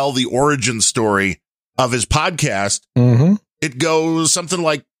him tell the origin story of his podcast, it goes something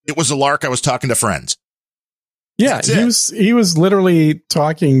like, it was a lark. I was talking to friends. Yeah, he was literally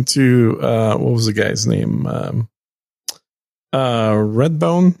talking to what was the guy's name?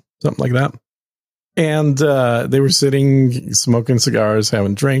 Redbone, something like that. And they were sitting, smoking cigars,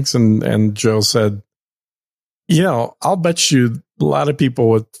 having drinks, and Joe said, I'll bet you a lot of people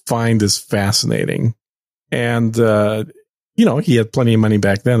would find this fascinating. And he had plenty of money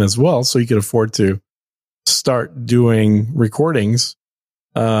back then as well, so he could afford to start doing recordings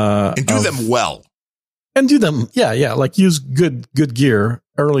and do them well. And do them, like use good gear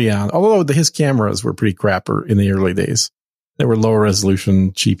early on. Although his cameras were pretty crapper in the early days. They were lower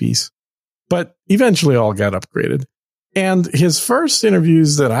resolution cheapies. But eventually all got upgraded. And his first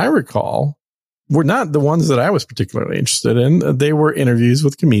interviews that I recall were not the ones that I was particularly interested in. They were interviews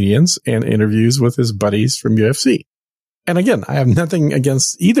with comedians and interviews with his buddies from UFC. And again, I have nothing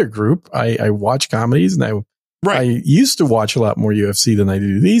against either group. I watch comedies, and I used to watch a lot more UFC than I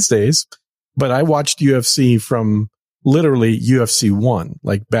do these days. But I watched UFC from literally UFC 1,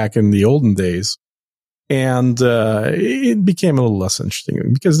 like back in the olden days. And it became a little less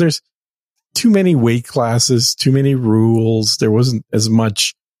interesting because there's too many weight classes, too many rules. There wasn't as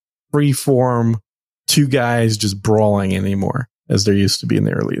much free form, two guys just brawling anymore as there used to be in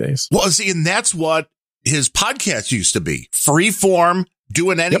the early days. Well, see, and that's what his podcast used to be. Free form,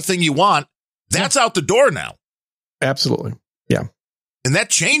 doing anything you want. That's out the door now. Absolutely. Yeah. And that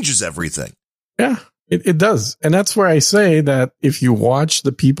changes everything. Yeah, it does. And that's where I say that if you watch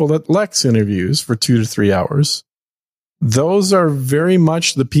the people that Lex interviews for 2 to 3 hours, those are very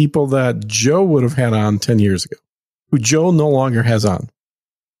much the people that Joe would have had on 10 years ago, who Joe no longer has on.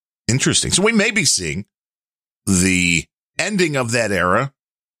 Interesting. So we may be seeing the ending of that era.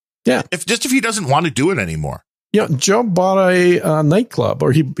 Yeah. If he doesn't want to do it anymore. Yeah. Joe bought a nightclub,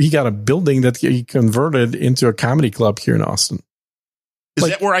 or he got a building that he converted into a comedy club here in Austin. Is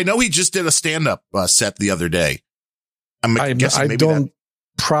that where I know he just did a stand-up set the other day? I'm guessing maybe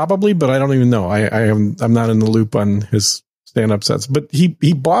probably, but I don't even know. I'm not in the loop on his stand-up sets, but he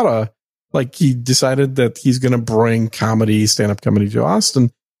bought he decided that he's going to bring stand-up comedy to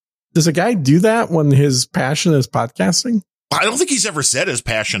Austin. Does a guy do that when his passion is podcasting? I don't think he's ever said his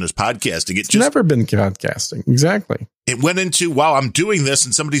passion is podcasting. It's never been podcasting. Exactly. It went into, wow, I'm doing this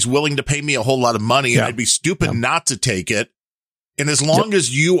and somebody's willing to pay me a whole lot of money and I'd be stupid not to take it. And as long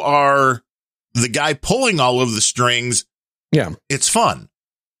as you are the guy pulling all of the strings, it's fun.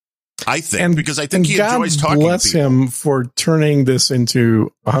 I think, because I think he enjoys talking to people. Bless him for turning this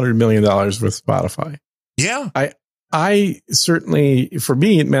into $100 million with Spotify. Yeah. I certainly, for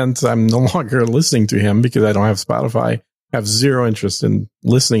me, it meant I'm no longer listening to him because I don't have Spotify. I have zero interest in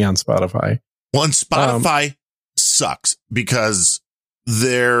listening on Spotify. Well, and Spotify sucks because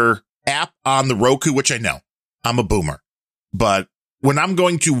their app on the Roku, which I know, I'm a boomer, but when I'm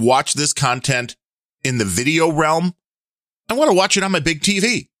going to watch this content in the video realm, I want to watch it on my big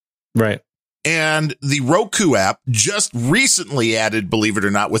TV. Right. And the Roku app just recently added, believe it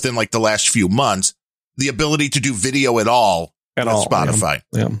or not, within like the last few months, the ability to do video at all with Spotify.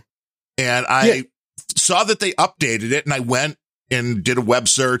 Yeah. And I saw that they updated it, and I went and did a web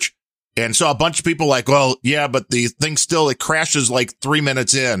search and saw a bunch of people like, well, yeah, but the thing still, it crashes like 3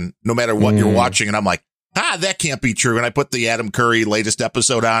 minutes in, no matter what you're watching. And I'm like, that can't be true. And I put the Adam Curry latest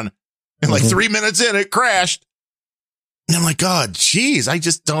episode on, and like 3 minutes in, it crashed. And I'm like, God, geez, I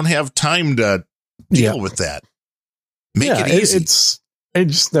just don't have time to deal with that. Make it easy. It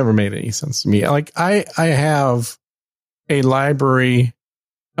just never made any sense to me. Like I have a library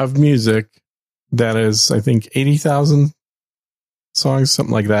of music that is, I think, 80,000 songs,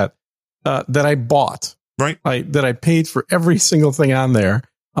 something like that, that I bought. Right. That I paid for every single thing on there,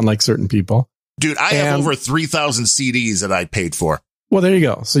 unlike certain people. Dude, I have over 3,000 CDs that I paid for. Well, there you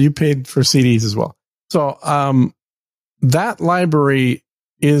go. So you paid for CDs as well. So that library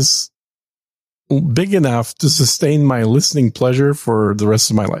is big enough to sustain my listening pleasure for the rest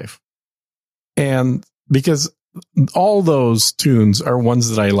of my life. And because all those tunes are ones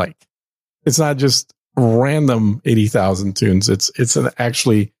that I like. It's not just random 80,000 tunes. It's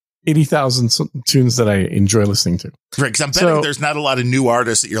actually 80,000 tunes that I enjoy listening to. Right, because I'm betting there's not a lot of new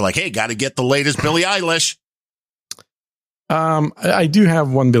artists that you're like, hey, got to get the latest Billie Eilish. I do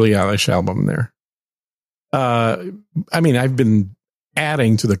have one Billie Eilish album there. I mean, I've been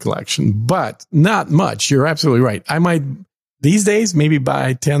adding to the collection, but not much. You're absolutely right. I might these days maybe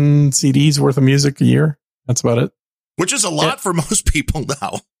buy 10 CDs worth of music a year. That's about it. Which is a lot for most people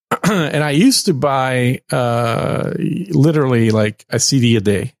now. And I used to buy literally like a CD a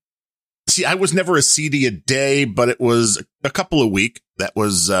day. See, I was never a CD a day, but it was a couple a week. That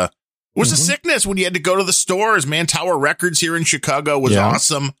was a sickness when you had to go to the stores. Man, Tower Records here in Chicago was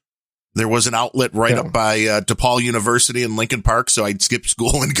awesome. There was an outlet right up by DePaul University in Lincoln Park, so I'd skip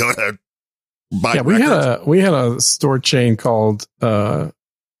school and go to buy records. We had a store chain called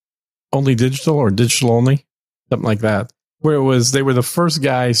Only Digital or Digital Only, something like that, where they were the first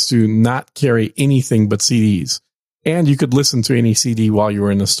guys to not carry anything but CDs, and you could listen to any CD while you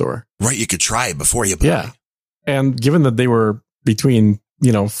were in the store. Right, you could try it before you buy. Yeah, and given that they were between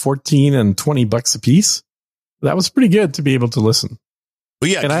 $14 and $20 a piece, that was pretty good to be able to listen. Well,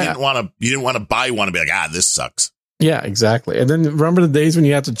 yeah, you didn't want to buy one and be like, this sucks. Yeah, exactly. And then remember the days when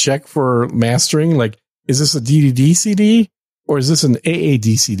you had to check for mastering? Like, is this a DDD CD or is this an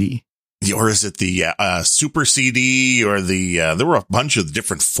AAD CD? Or is it the Super CD or there were a bunch of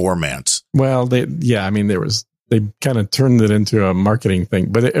different formats. Well, they kind of turned it into a marketing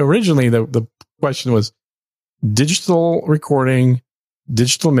thing. But originally the question was digital recording,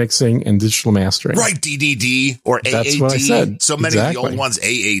 digital mixing, and digital mastering. Right, DDD or AAD. That's what I said. So many of the old ones,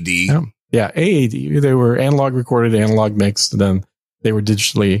 AAD. Yeah, AAD. They were analog recorded, analog mixed, and then they were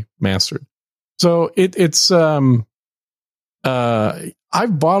digitally mastered. So it's I've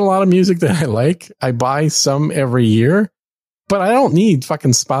bought a lot of music that I like. I buy some every year, but I don't need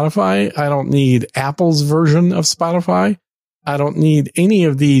fucking Spotify. I don't need Apple's version of Spotify. I don't need any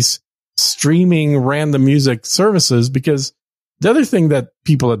of these streaming random music services, because the other thing that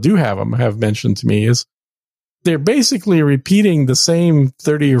people that do have them have mentioned to me is they're basically repeating the same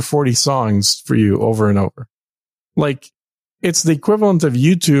 30 or 40 songs for you over and over. Like, it's the equivalent of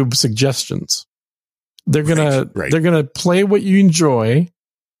YouTube suggestions. They're gonna play what you enjoy,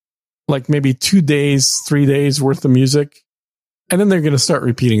 like maybe 2 days, 3 days worth of music, and then they're gonna start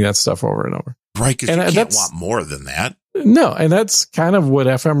repeating that stuff over and over. Right, because you can't want more than that. No, and that's kind of what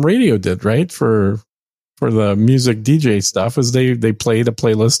FM radio did, right? For the music DJ stuff, is they played a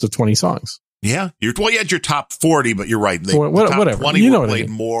playlist of 20 songs. Yeah, you had your top 40, but you're right. The top whatever. 20 were played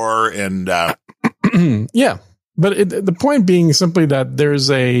more, and yeah. But the point being simply that there's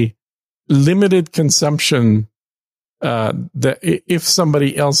a limited consumption that if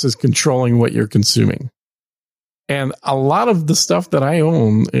somebody else is controlling what you're consuming. And a lot of the stuff that I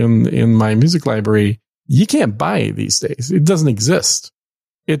own in my music library, you can't buy these days. It doesn't exist.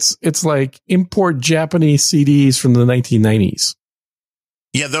 It's like import Japanese CDs from the 1990s.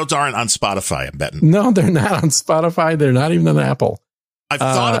 Yeah, those aren't on Spotify, I'm betting. No, they're not on Spotify. They're not even on Apple. I've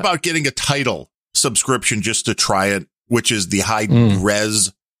thought about getting a Tidal subscription just to try it, which is the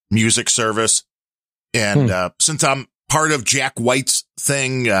high-res music service. And since I'm part of Jack White's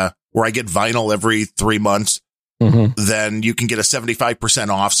thing, where I get vinyl every 3 months, then you can get a 75%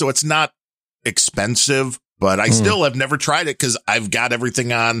 off. So it's not expensive, but I still have never tried it because I've got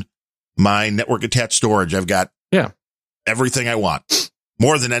everything on my network attached storage. I've got everything I want.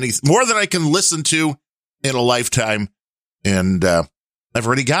 More than I can listen to in a lifetime. And I've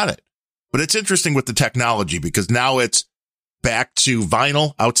already got it. But it's interesting with the technology, because now it's back to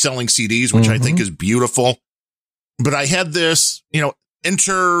vinyl outselling CDs, which I think is beautiful. But I had this,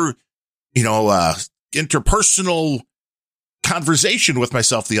 interpersonal conversation with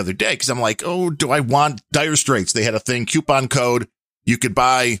myself the other day, because I'm like, do I want Dire Straits? They had a thing, coupon code. You could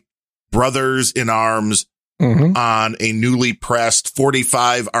buy Brothers in Arms on a newly pressed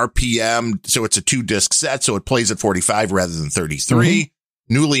 45 RPM. So it's a 2-disc set. So it plays at 45 rather than 33.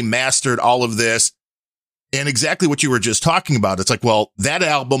 Newly mastered, all of this. And exactly what you were just talking about. It's like, well, that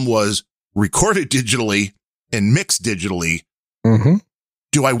album was recorded digitally and mixed digitally.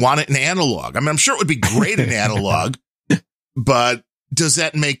 Do I want it in analog? I mean, I'm sure it would be great in analog, but does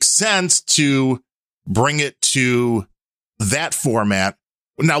that make sense to bring it to that format?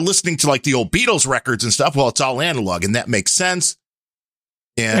 Now, listening to like the old Beatles records and stuff, well, it's all analog, and that makes sense.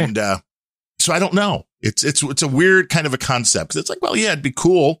 And so I don't know. It's a weird kind of a concept. It's like, well, yeah, it'd be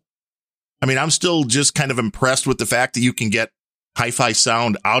cool. I mean, I'm still just kind of impressed with the fact that you can get hi-fi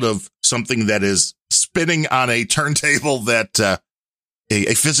sound out of something that is spinning on a turntable that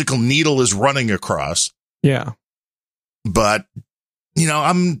a physical needle is running across. Yeah. But,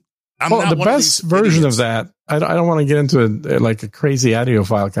 I'm not the best version of that. I don't want to get into a crazy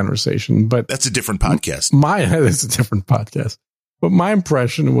audiophile conversation, but that's a different podcast. It's a different podcast. But my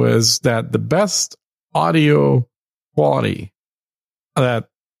impression was that the best audio quality that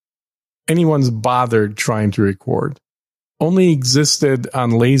anyone's bothered trying to record only existed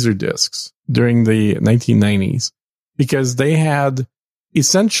on laser discs during the 1990s, because they had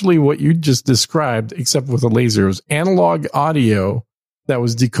essentially what you just described, except with a laser. It was analog audio that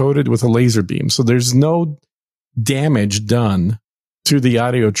was decoded with a laser beam. So there's no damage done to the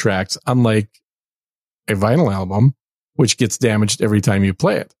audio tracks, unlike a vinyl album, which gets damaged every time you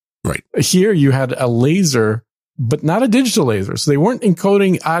play it. Right. Here you had a laser, but not a digital laser. So they weren't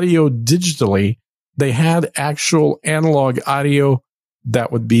encoding audio digitally. They had actual analog audio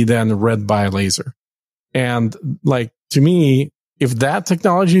that would be then read by a laser. And like, to me, if that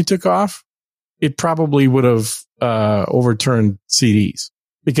technology took off, it probably would have overturned CDs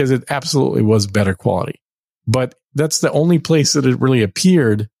because it absolutely was better quality. But that's the only place that it really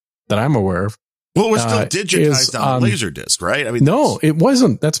appeared that I'm aware of. Well, it was still digitized on Laserdisc, right? I mean, no, it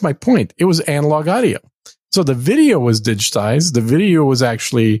wasn't. That's my point. It was analog audio. So the video was digitized. The video was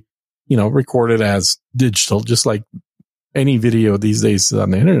actually, recorded as digital, just like any video these days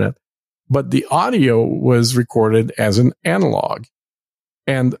on the internet. But the audio was recorded as an analog.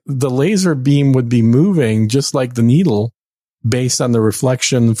 And the laser beam would be moving just like the needle based on the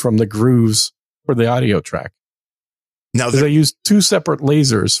reflection from the grooves for the audio track. Now, they used two separate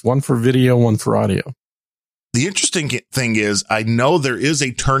lasers, one for video, one for audio. The interesting thing is, I know there is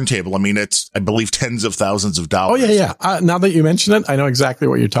a turntable. I mean, it's, I believe, tens of thousands of dollars. Oh, yeah. Now that you mention it, I know exactly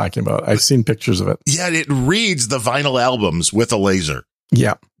what you're talking about. I've seen pictures of it. Yeah, it reads the vinyl albums with a laser.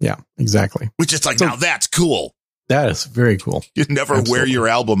 Yeah, exactly. Which is like, now that's cool. That is very cool. You never wear your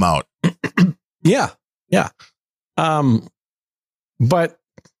album out. Yeah. But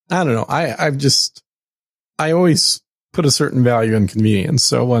I don't know. I always put a certain value in convenience.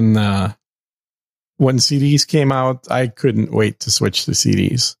 So when CDs came out, I couldn't wait to switch to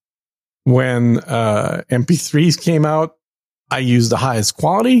CDs. When MP3s came out, I used the highest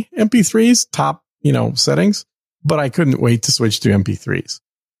quality MP3s, top, settings, but I couldn't wait to switch to MP3s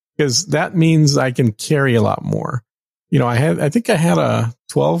because that means I can carry a lot more. I think I had a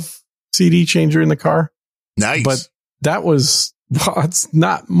 12 CD changer in the car. Nice. But that was, it's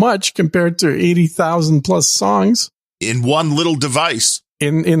not much compared to 80,000 plus songs. In one little device.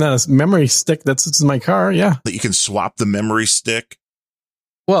 In a memory stick that sits in my car, yeah. That you can swap the memory stick.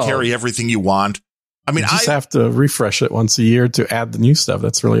 Well, carry everything you want. I mean, I just have to refresh it once a year to add the new stuff.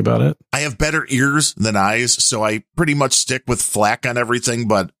 That's really about it. I have better ears than eyes, so I pretty much stick with FLAC on everything.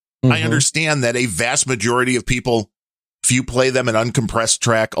 But I understand that a vast majority of people, if you play them an uncompressed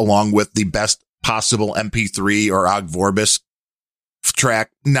track along with the best possible MP3 or Ogg Vorbis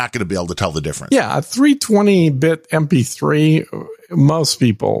track, not going to be able to tell the difference. Yeah, a 320-bit MP3, most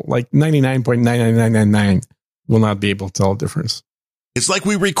people, like 99.99999, will not be able to tell the difference. It's like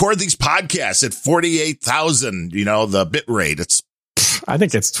we record these podcasts at 48,000, the bit rate. I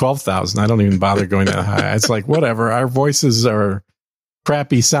think it's 12,000. I don't even bother going that high. It's like, whatever. Our voices are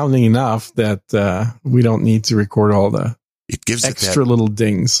crappy sounding enough that we don't need to record all the extra little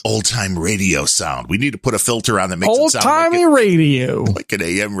dings. Old time radio sound. We need to put a filter on that makes it sound old-timey radio, like an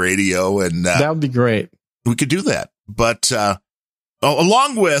AM radio, and that would be great. We could do that, but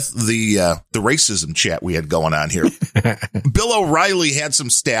along with the racism chat we had going on here, Bill O'Reilly had some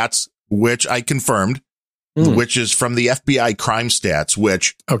stats which I confirmed, which is from the FBI crime stats.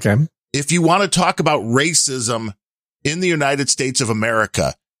 Which, okay, if you want to talk about racism in the United States of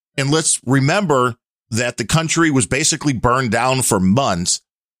America, and let's remember that the country was basically burned down for months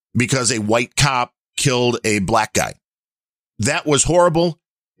because a white cop killed a black guy. That was horrible,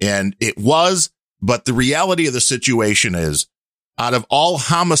 and it was, but the reality of the situation is, out of all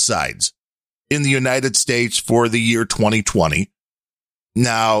homicides in the United States for the year 2020,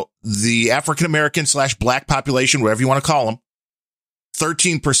 now the African-American / black population, whatever you want to call them,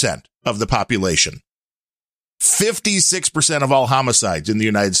 13% of the population. 56% of all homicides in the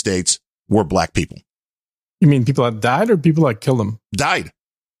United States were black people. You mean people that died or people that killed them? Died.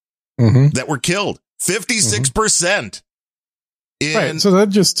 That were killed. 56%. Right. So that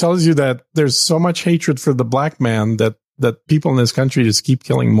just tells you that there's so much hatred for the black man that people in this country just keep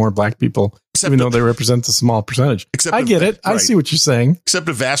killing more black people, even though they represent a small percentage. I get it. Right. I see what you're saying. Except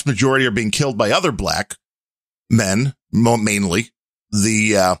a vast majority are being killed by other black men, mainly.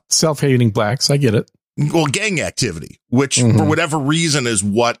 The self-hating blacks. I get it. Well, gang activity, which for whatever reason is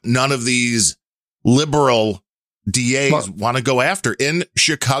what none of these liberal DAs want to go after. In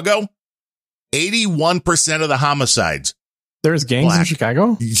Chicago, 81% of the homicides. There's gangs in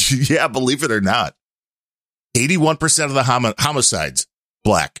Chicago? Yeah, believe it or not. 81% of the homicides,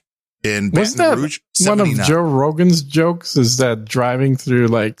 black. In Baton Rouge, 79. One of Joe Rogan's jokes is that driving through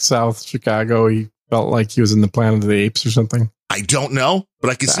like South Chicago, he felt like he was in the Planet of the Apes or something. I don't know, but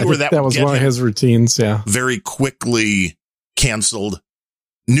I can see where that was one of his routines. Yeah. Very quickly canceled.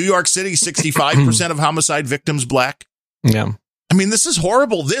 New York City, 65% of homicide victims, black. Yeah. I mean, this is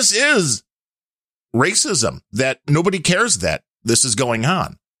horrible. This is racism that nobody cares that this is going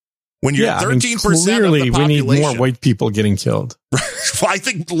on. When you're 13% clearly, of the population, we need more white people getting killed. Well, I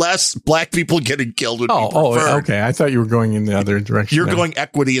think less black people getting killed would be preferred. Oh, okay. I thought you were going in the other direction. You're going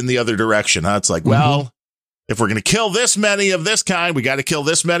equity in the other direction. Huh? It's like, well, if we're going to kill this many of this kind, we got to kill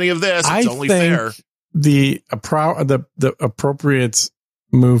this many of this. It's only fair. The appropriate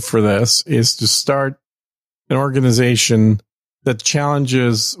move for this is to start an organization that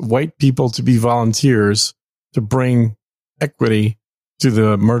challenges white people to be volunteers to bring equity to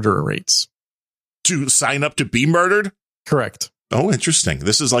the murder rates. To sign up to be murdered? Correct. Oh, interesting.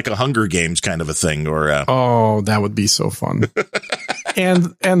 This is like a Hunger Games kind of a thing, or oh, that would be so fun.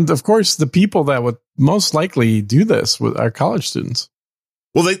 and of course, the people that would most likely do this with are college students.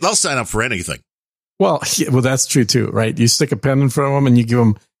 Well, they'll sign up for anything. Well, that's true too, right? You stick a pen in front of them and you give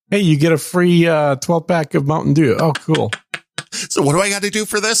them, hey, you get a free 12-pack of Mountain Dew. Oh, cool. So what do I got to do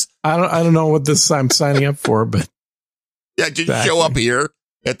for this? I don't know what this I'm signing up for, but yeah, just show up here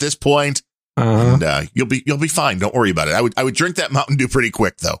at this point, and you'll be fine. Don't worry about it. I would drink that Mountain Dew pretty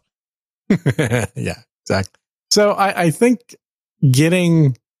quick, though. Yeah, exactly. So I think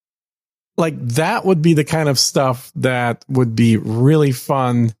getting like that would be the kind of stuff that would be really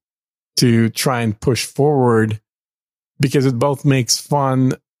fun to try and push forward, because it both makes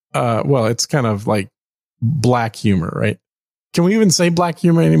fun. Well, it's kind of like black humor, right? Can we even say black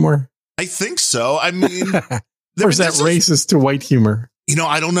humor anymore? I think so. I mean, or is that racist to white humor?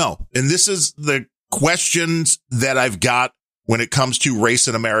 I don't know. And this is the questions that I've got when it comes to race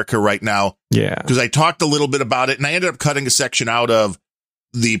in America right now. Yeah. Because I talked a little bit about it, and I ended up cutting a section out of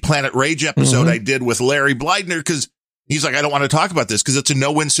the Planet Rage episode I did with Larry Blydner, because he's like, I don't want to talk about this because it's a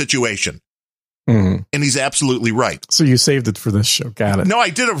no-win situation. And he's absolutely right. So you saved it for this show. Got it. No, I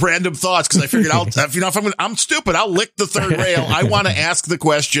did a random thoughts because I figured if I'm stupid, I'll lick the third rail. I want to ask the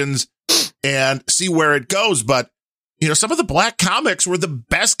questions and see where it goes. But, some of the black comics were the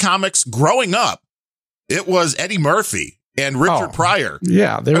best comics growing up. It was Eddie Murphy and Richard Pryor.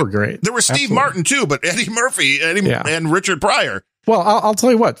 Yeah, they were great. There was Steve Martin too, but Eddie Murphy and Richard Pryor. Well, I'll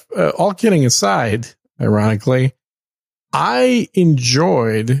tell you what, all kidding aside, ironically, I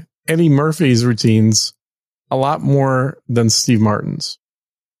enjoyed Eddie Murphy's routines a lot more than Steve Martin's.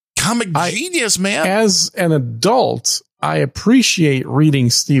 Comic genius, man. As an adult, I appreciate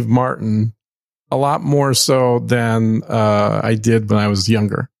reading Steve Martin a lot more so than I did when I was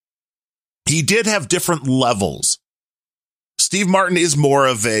younger. He did have different levels. Steve Martin is more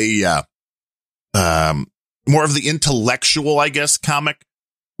of a more of the intellectual, I guess, comic.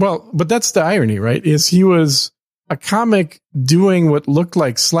 Well, but that's the irony, right? Is he was a comic doing what looked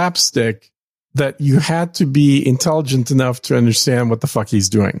like slapstick that you had to be intelligent enough to understand what the fuck he's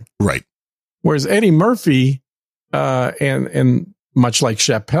doing. Right. Whereas Eddie Murphy, and much like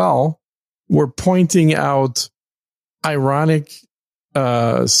Chappelle, were pointing out ironic,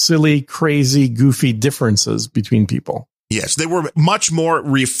 silly, crazy, goofy differences between people. Yes, they were much more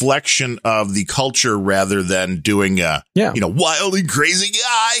reflection of the culture rather than doing a wild and crazy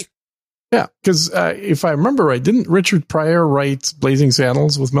guy. Yeah, because if I remember right, didn't Richard Pryor write Blazing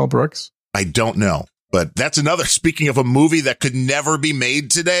Saddles with Mel Brooks? I don't know, but that's another. Speaking of a movie that could never be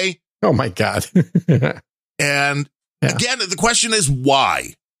made today. Oh my God! And again, the question is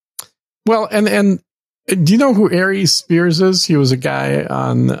why. Well, and do you know who Aries Spears is? He was a guy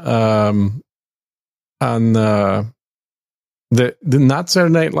on the not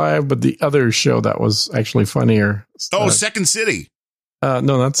Saturday Night Live, but the other show that was actually funnier. Second City.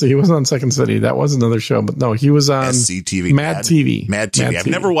 No, he wasn't on Second City. That was another show, but no, he was on SCTV. Mad TV. I've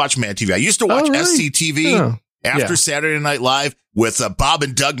never watched Mad TV. I used to watch SCTV after Saturday Night Live with Bob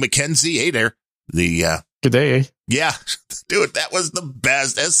and Doug McKenzie. Hey there. Good day. Yeah. Dude, that was the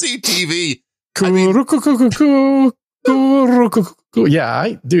best. SCTV.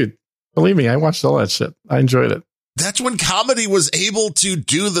 Yeah, dude, believe me, I watched all that shit. I enjoyed it. That's when comedy was able to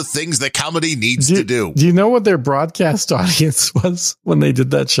do the things that comedy needs to do. Do you know what their broadcast audience was when they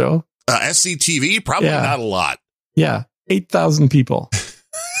did that show? SCTV? Probably not a lot. Yeah, 8,000 people.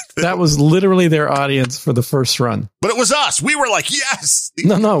 That was literally their audience for the first run. But it was us. We were like, yes.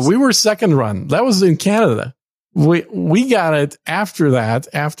 No, we were second run. That was in Canada. We got it after that.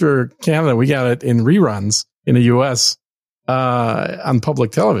 After Canada, we got it in reruns in the U.S. On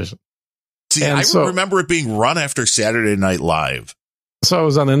public television. See, I remember it being run after Saturday Night Live. So it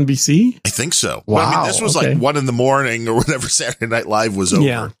was on NBC? I think so. Wow. Well, I mean, this was like 1 a.m. or whatever Saturday Night Live was over.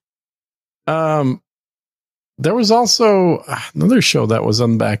 Yeah. There was also another show that was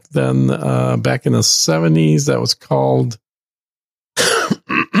on back then, back in the 70s that was called,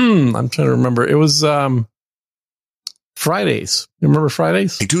 I'm trying to remember. It was Fridays. You remember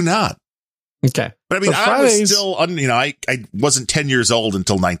Fridays? I do not. Okay. But I mean, so I was still, I wasn't 10 years old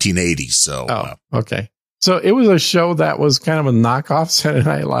until 1980. So, okay. So it was a show that was kind of a knockoff Saturday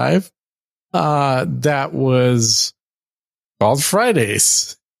Night Live. That was called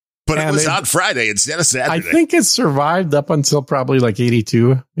Fridays. But it was on Friday instead of Saturday. I think it survived up until probably like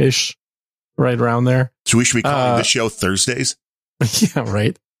 82-ish, right around there. So we should be calling the show Thursdays? Yeah,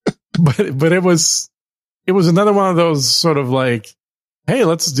 right. But it was another one of those sort of like, hey,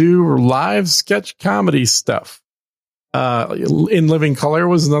 let's do live sketch comedy stuff. In Living Color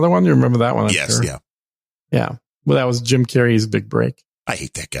was another one. You remember that one? Yes, sure. Yeah. Well, that was Jim Carrey's big break. I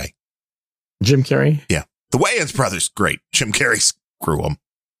hate that guy. Jim Carrey? Yeah. The Wayans brothers, great. Jim Carrey, screw him.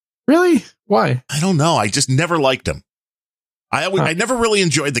 Really? Why? I don't know. I just never liked him. I never really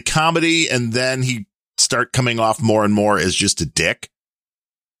enjoyed the comedy, and then he start coming off more and more as just a dick.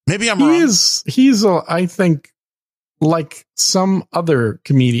 Maybe I'm wrong. He's I think, like some other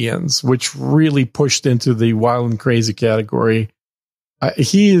comedians, which really pushed into the wild and crazy category.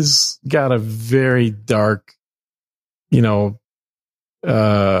 He's got a very dark, very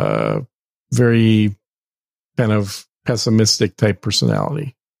kind of pessimistic type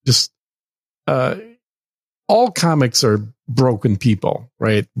personality. Just all comics are broken people,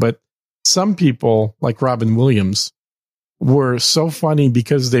 right? But some people, like Robin Williams, were so funny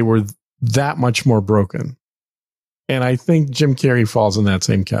because they were that much more broken. And I think Jim Carrey falls in that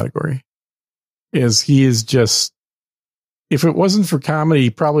same category. He is just, if it wasn't for comedy, he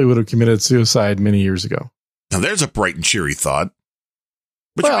probably would have committed suicide many years ago. Now there's a bright and cheery thought.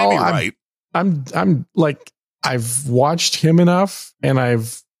 But you may be right. I'm like, I've watched him enough, and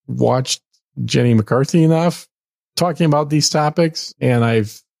I've watched Jenny McCarthy enough talking about these topics, and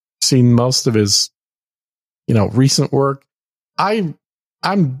I've seen most of his, recent work. I'm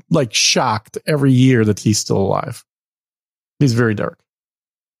like shocked every year that he's still alive. He's very dark.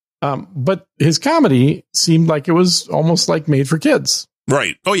 But his comedy seemed like it was almost like made for kids.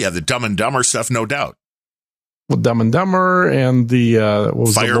 Right. Oh yeah, the Dumb and Dumber stuff, no doubt. Well, Dumb and Dumber, and the the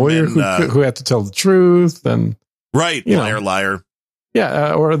lawyer who had to tell the truth, and right, liar.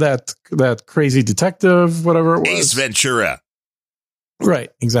 Yeah, or that crazy detective, whatever it was. Ace Ventura. Right,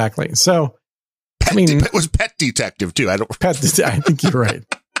 exactly. So, it was Pet Detective too. I think you're right.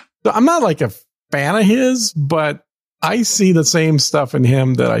 So I'm not like a fan of his, but I see the same stuff in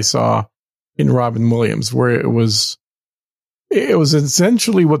him that I saw in Robin Williams, where it was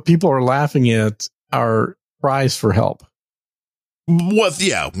essentially what people are laughing at are cries for help. Well,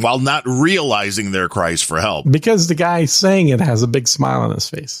 yeah, while not realizing their cries for help. Because the guy saying it has a big smile on his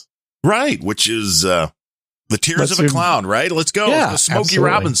face. Right, which is the tears of a clown, right? Let's go. Yeah, Smokey absolutely.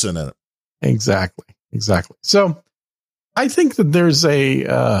 Robinson in it. Exactly. So I think that there's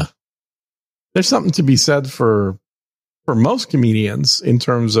something to be said for most comedians in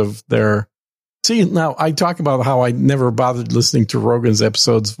terms of their... See, now I talk about how I never bothered listening to Rogan's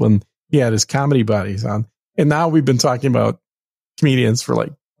episodes when he had his comedy buddies on. And now we've been talking about comedians for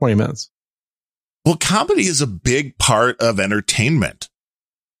like 20 minutes. Well, comedy is a big part of entertainment.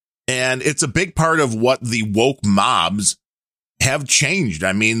 And it's a big part of what the woke mobs have changed.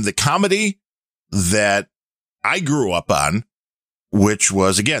 I mean, the comedy that I grew up on, which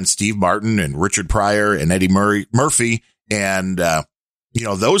was, again, Steve Martin and Richard Pryor and Eddie Murphy and,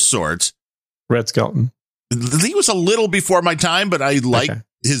 those sorts. Red Skelton. He was a little before my time, but I liked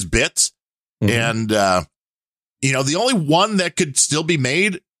his bits. Mm-hmm. And, the only one that could still be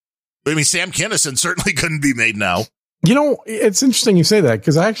made, Sam Kinison certainly couldn't be made now. It's interesting you say that,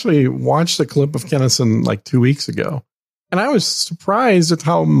 because I actually watched a clip of Kinison like 2 weeks ago, and I was surprised at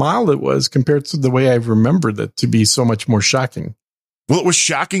how mild it was compared to the way I remembered it to be so much more shocking. Well, it was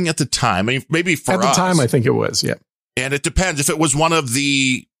shocking at the time. Maybe for us. At the time, I think it was, yeah. And it depends. If it was one of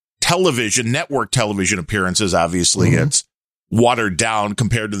the network television appearances, obviously it's watered down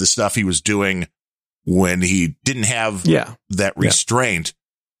compared to the stuff he was doing when he didn't have that restraint.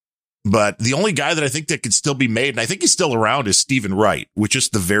 But the only guy that I think that could still be made, and I think he's still around, is Stephen Wright, which is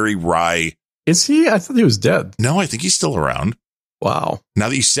the very wry. Is he? I thought he was dead. No, I think he's still around. Wow. Now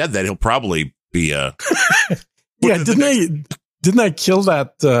that you said that, he'll probably be yeah, didn't I kill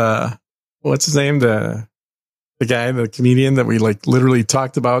that what's his name? The guy, the comedian that we like literally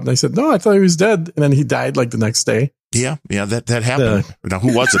talked about, and I said, no, I thought he was dead, and then he died like the next day. Yeah, that happened. Now,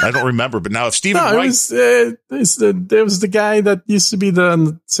 who was it? I don't remember. But now, if Stephen Wright, it was the guy that used to be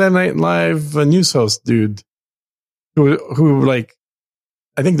the Saturday Night Live news host dude, who like,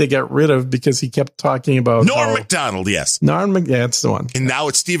 I think they got rid of because he kept talking about Norm Macdonald. Yes, Norm Macdonald. That's the one. And now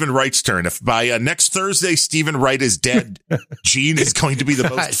it's Stephen Wright's turn. If by next Thursday Stephen Wright is dead, Gene is going to be the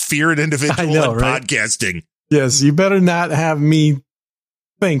most feared individual in podcasting. Yes, you better not have me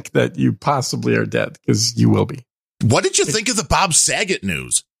think that you possibly are dead, because you will be. What did you think of the Bob Saget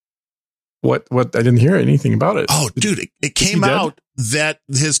news? What? I didn't hear anything about it. Oh, dude, it came out that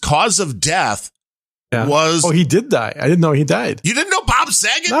his cause of death was... Oh, he did die. I didn't know he died. You didn't know Bob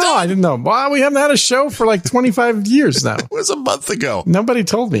Saget died? No, I didn't know. Well, we haven't had a show for like 25 years now. It was a month ago. Nobody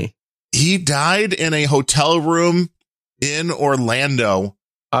told me. He died in a hotel room in Orlando.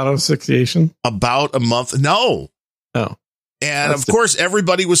 Auto asphyxiation? About a month. No. Oh. And of course,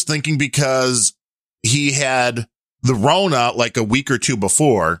 everybody was thinking because he had the Rona like a week or two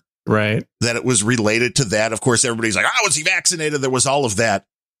before. Right. That it was related to that. Of course, everybody's like, was he vaccinated? There was all of that.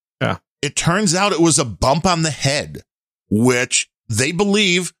 Yeah. It turns out it was a bump on the head, which they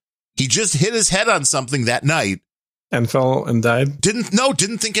believe he just hit his head on something that night. And fell and died? Didn't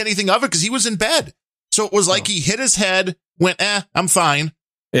think anything of it because he was in bed. So it was like he hit his head, went, I'm fine.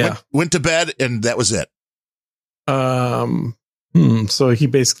 Yeah. Went to bed, and that was it. So he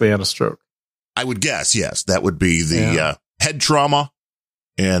basically had a stroke. I would guess, yes. That would be the head trauma.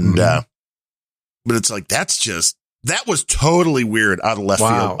 And, but it's like, that was totally weird, out of left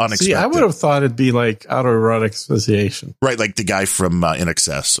field, unexpected. See, I would have thought it'd be like autoerotic asphyxiation. Right, like the guy from In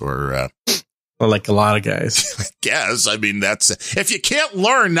Excess or like a lot of guys. I guess. I mean, that's, if you can't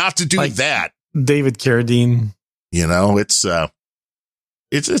learn not to do like that. David Carradine. You know, it's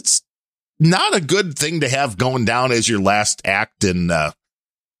not a good thing to have going down as your last act. And, I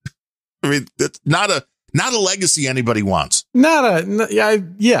mean, it's not a legacy anybody wants. I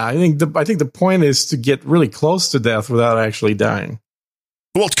think the point is to get really close to death without actually dying.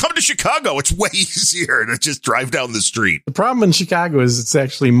 Well, come to Chicago. It's way easier to just drive down the street. The problem in Chicago is it's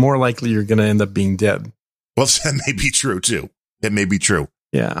actually more likely you're going to end up being dead. Well, that may be true too. It may be true.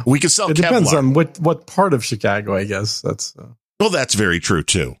 Yeah. We can sell Kevlar. It depends on what part of Chicago, I guess. That's well, that's very true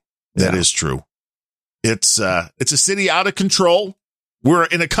too. That is true. It's a city out of control. We're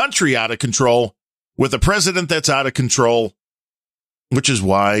in a country out of control with a president that's out of control, which is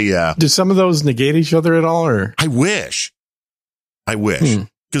why. Do some of those negate each other at all? Or I wish.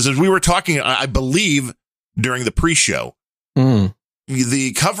 Because as we were talking, I believe during the pre-show,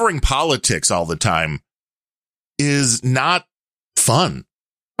 the covering politics all the time is not fun.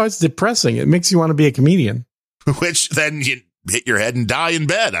 Oh, it's depressing. It makes you want to be a comedian. Which then you hit your head and die in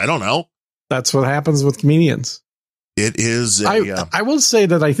bed. I don't know. That's what happens with comedians. It is. I will say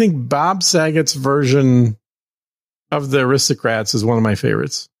that I think Bob Saget's version of the Aristocrats is one of my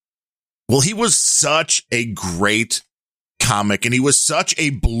favorites. Well, he was such a great comic, and he was such a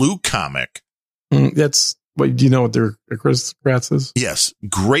blue comic. That's what, do you know what the Aristocrats is? Yes.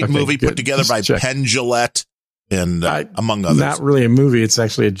 Great movie put together by Penn Jillette and among others. Not really a movie. It's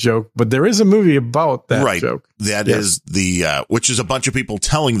actually a joke, but there is a movie about that joke. That is which is a bunch of people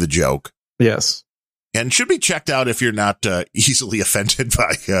telling the joke. Yes. And should be checked out if you're not easily offended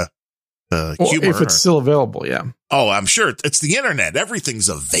by humor. If it's still available, yeah. Oh, I'm sure. It's the internet. Everything's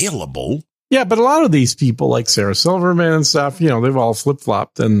available. Yeah, but a lot of these people, like Sarah Silverman and stuff, they've all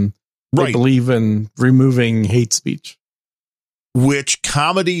flip-flopped and they believe in removing hate speech. Which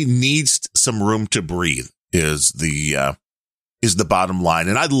comedy needs some room to breathe is the bottom line.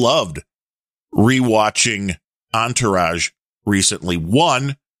 And I loved rewatching Entourage recently.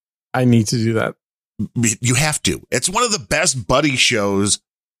 One, I need to do that. You have to. It's one of the best buddy shows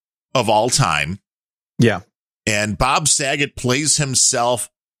of all time. Yeah. And Bob Saget plays himself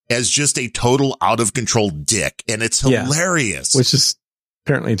as just a total out of control dick. And it's hilarious. Which is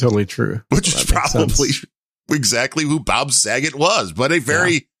apparently totally true. Which is probably exactly who Bob Saget was, but a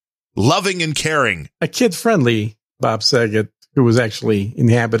very loving and caring. A kid-friendly Bob Saget who was actually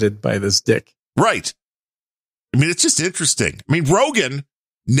inhabited by this dick. Right. I mean, it's just interesting. I mean, Rogan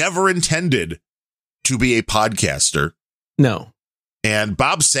never intended to be a podcaster. No. And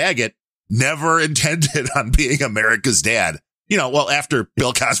Bob Saget never intended on being America's dad. After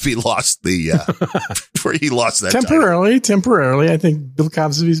Bill Cosby lost where he lost that temporarily. I think Bill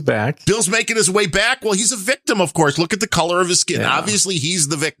Cosby's back. Bill's making his way back. Well, he's a victim, of course. Look at the color of his skin. Yeah. Obviously, he's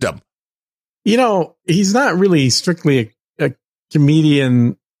the victim. He's not really strictly a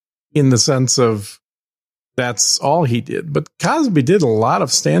comedian in the sense of that's all he did. But Cosby did a lot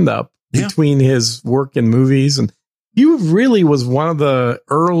of stand-up between his work in movies. And he really was one of the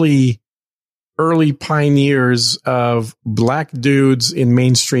early pioneers of black dudes in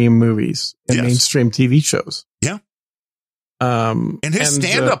mainstream movies and mainstream TV shows. Yeah. And his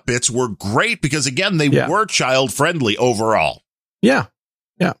stand-up bits were great because, again, they were child-friendly overall. Yeah.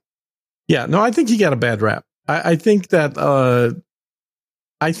 Yeah. Yeah. No, I think he got a bad rap. I think that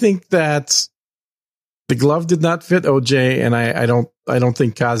the glove did not fit OJ, and I don't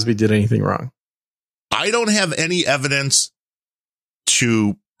think Cosby did anything wrong. I don't have any evidence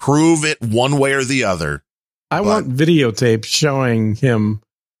to prove it one way or the other. I want videotape showing him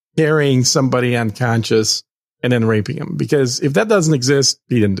carrying somebody unconscious and then raping him, because if that doesn't exist,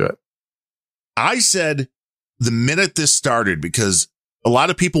 he didn't do it. I said the minute this started, because a lot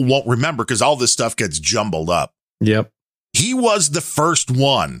of people won't remember because all this stuff gets jumbled up. Yep. He was the first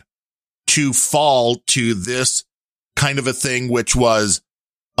one to fall to this kind of a thing, which was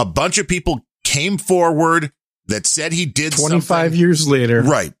a bunch of people came forward that said he did 25 something. years later.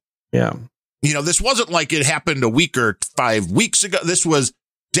 Right. Yeah. You know, this wasn't like it happened a week or 5 weeks ago. This was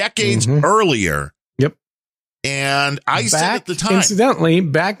decades earlier. Yep. And I said at the time, incidentally,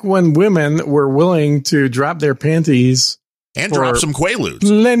 back when women were willing to drop their panties and drop some Quaaludes.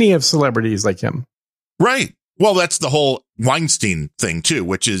 Plenty of celebrities like him. Right. Well, that's the whole Weinstein thing, too,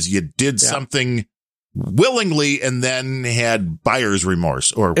 which is you did something willingly and then had buyer's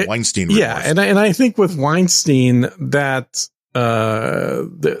remorse or Weinstein remorse. Yeah. And I think with Weinstein that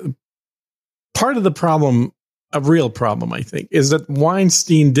the part of the problem, a real problem, I think, is that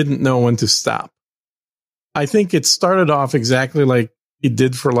Weinstein didn't know when to stop. I think it started off exactly like it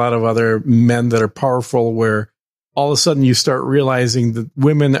did for a lot of other men that are powerful, where all of a sudden you start realizing that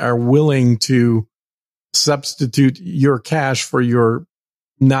women are willing to substitute your cash for your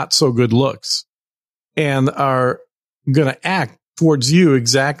not so good looks and are going to act towards you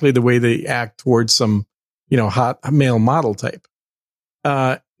exactly the way they act towards some, hot male model type.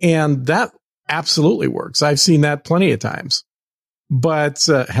 And that absolutely works. I've seen that plenty of times, but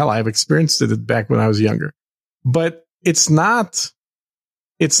hell, I've experienced it back when I was younger, but it's not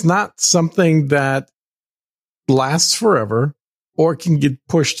something that lasts forever or can get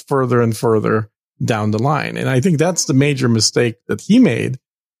pushed further and further down the line. And I think that's the major mistake that he made,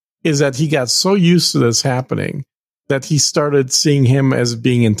 is that he got so used to this happening that he started seeing himself as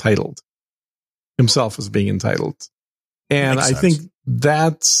being entitled. And I think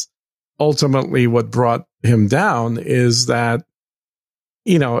that's ultimately what brought him down, is that,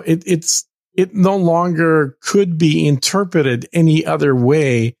 it no longer could be interpreted any other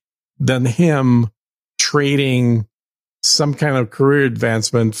way than him trading some kind of career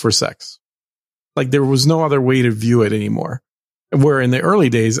advancement for sex. Like, there was no other way to view it anymore. Where in the early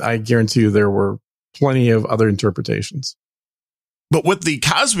days, I guarantee you there were plenty of other interpretations. But with the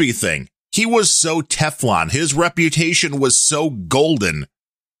Cosby thing, he was so Teflon. His reputation was so golden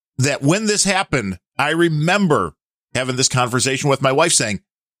that when this happened, I remember having this conversation with my wife saying,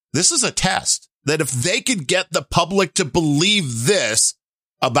 this is a test, that if they could get the public to believe this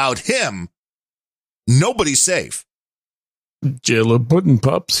about him, nobody's safe. Jello pudding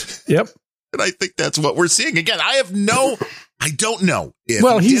pups. Yep. And I think that's what we're seeing. Again, I don't know.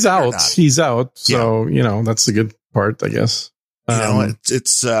 If he's out. He's out. So, that's the good part, I guess. But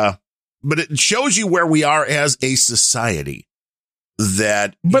it shows you where we are as a society.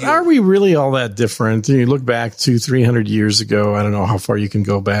 But are we really all that different? You look back 200-300 years ago. I don't know how far you can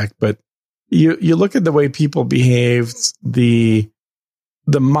go back, but you look at the way people behaved. The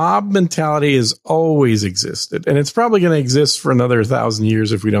mob mentality has always existed, and it's probably going to exist for another 1,000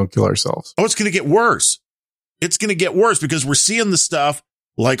 years if we don't kill ourselves. Oh, it's going to get worse. It's going to get worse because we're seeing the stuff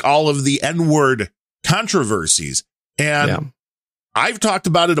like all of the N-word controversies. And I've talked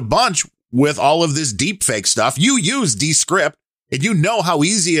about it a bunch with all of this deep fake stuff. You use Descript, and you know how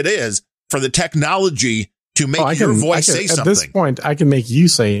easy it is for the technology to make your voice say something. At this point, I can make you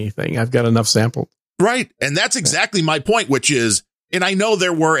say anything. I've got enough sampled. Right. And that's exactly my point, which is, and I know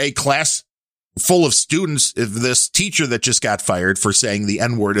there were a class full of students, this teacher that just got fired for saying the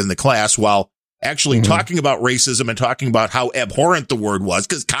N-word in the class while actually talking about racism and talking about how abhorrent the word was,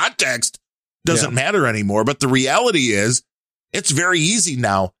 because context doesn't matter anymore. But the reality is, it's very easy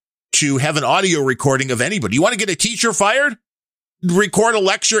now to have an audio recording of anybody. You want to get a teacher fired? Record a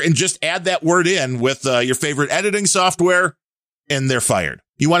lecture and just add that word in with your favorite editing software, and they're fired.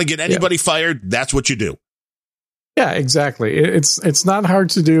 You want to get anybody fired? That's what you do. Yeah, exactly. It's not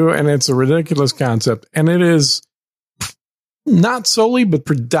hard to do, and it's a ridiculous concept. And it is not solely, but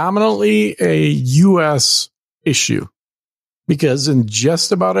predominantly a U.S. issue, because in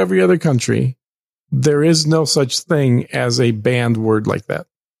just about every other country, there is no such thing as a banned word like that.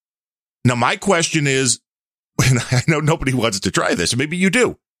 Now, my question is, and I know nobody wants to try this, maybe you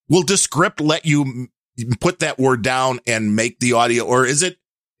do. Will Descript let you put that word down and make the audio, or is it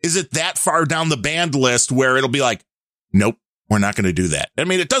that far down the banned list where it'll be like, nope, we're not going to do that? I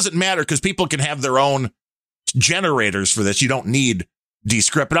mean, it doesn't matter because people can have their own generators for this. You don't need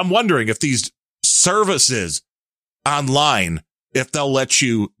Descript. But I'm wondering if these services online, if they'll let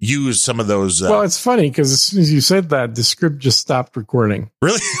you use some of those. Well, it's funny because as soon as you said that, Descript just stopped recording.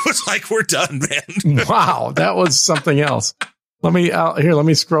 Really? It was like, we're done, man. Wow. That was something else. Let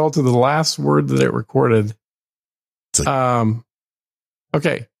me scroll to the last word that it recorded.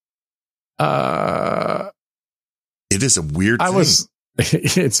 Okay. It is a weird thing.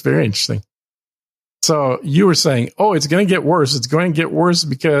 It's very interesting. So you were saying, oh, it's going to get worse. It's going to get worse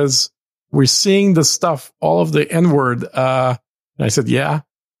because we're seeing the stuff, all of the N-word. And I said, yeah.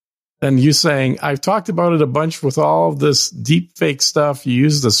 And you saying, I've talked about it a bunch with all of this deep fake stuff. You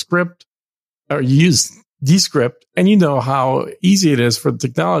use the script or you use Descript, and you know how easy it is for the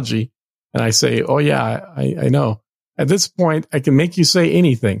technology. And I say, oh, yeah, I know. At this point, I can make you say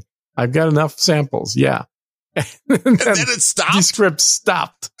anything. I've got enough samples. Yeah. And then it stopped. Descript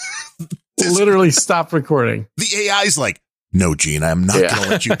stopped. Literally stopped recording. The AI's like, no, Gene, I'm not going to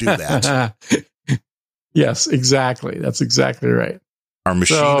let you do that. Yes, exactly. That's exactly right. Our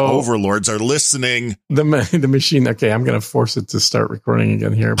machine overlords are listening. The machine. Okay, I'm going to force it to start recording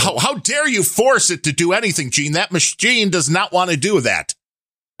again here. How dare you force it to do anything, Gene? That machine does not want to do that.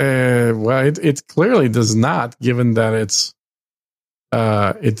 Well, it clearly does not, given that it's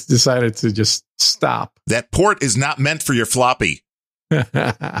decided to just stop. That port is not meant for your floppy.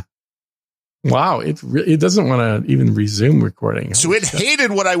 Wow, it doesn't want to even resume recording. So it hated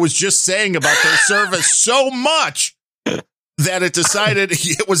what I was just saying about their service so much that it decided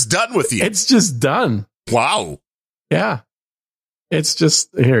it was done with you. It's just done. Wow. Yeah. It's just,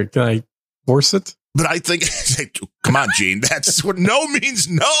 here, can I force it? But I think, come on, Gene, that's what no means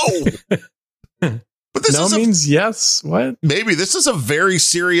no. But this no means yes. What? Maybe this is a very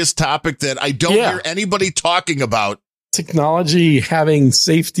serious topic that I don't hear anybody talking about. Technology having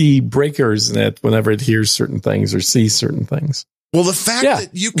safety breakers in it whenever it hears certain things or sees certain things. Well, the fact that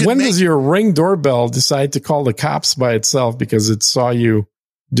you can does your Ring doorbell decide to call the cops by itself because it saw you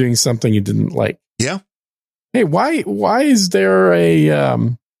doing something you didn't like? Yeah. Hey, why is there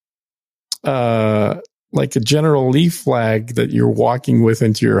a like a General Lee flag that you're walking with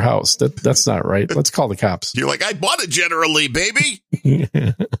into your house? That's not right. Let's call the cops. You're like, I bought a General Lee, baby.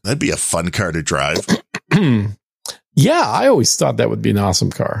 That'd be a fun car to drive. Yeah, I always thought that would be an awesome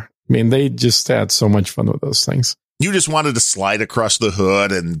car. I mean, they just had so much fun with those things. You just wanted to slide across the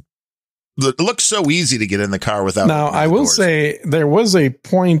hood, and it looks so easy to get in the car without. Now, I will say there was a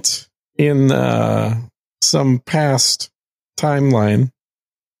point in some past timeline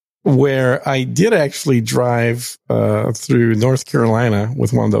where I did actually drive through North Carolina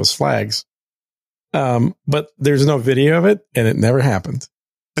with one of those flags. But there's no video of it, and it never happened.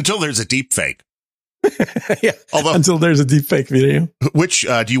 Until there's a deep fake. Yeah. Until there's a deep fake video. Which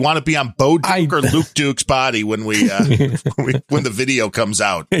do you want to be on Bo Duke or Luke Duke's body when when the video comes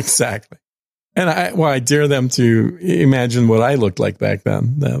out? Exactly. And I dare them to imagine what I looked like back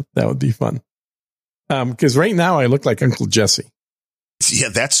then. That would be fun. Because right now I look like Uncle Jesse. Yeah,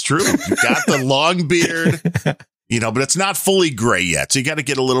 that's true. You got the long beard, but it's not fully gray yet. So you got to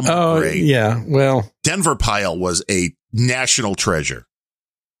get a little more gray. Yeah. Well, Denver Pyle was a national treasure.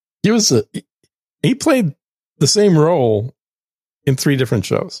 He played the same role in 3 different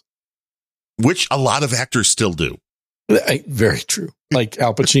shows, which a lot of actors still do. Very true. Like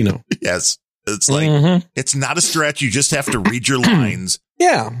Al Pacino. Yes. It's like, It's not a stretch. You just have to read your lines.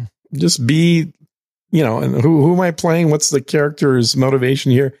 Yeah. Just be, and who am I playing? What's the character's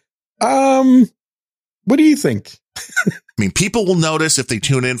motivation here? What do you think? I mean, people will notice if they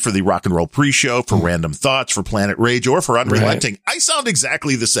tune in for the Rock and Roll pre-show, for Random Thoughts, for Planet Rage, or for Unrelenting. Right. I sound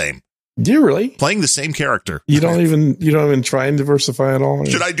exactly the same. Do you really? Playing the same character. You don't even try and diversify at all?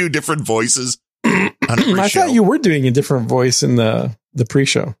 Should I do different voices? I thought you were doing a different voice in the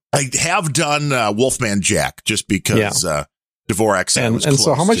pre-show. I have done Wolfman Jack just because Dvorak and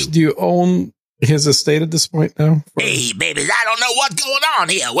so how much do you own his estate at this point now? Hey, babies, I don't know what's going on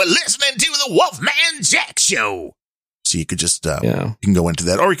here. We're listening to the Wolfman Jack show. So you could just you can go into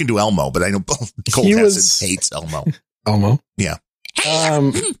that, or you can do Elmo, but I know Cole hates Elmo. Elmo? Yeah.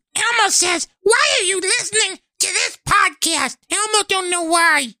 Elmo says, why are you listening to this podcast? Elmo don't know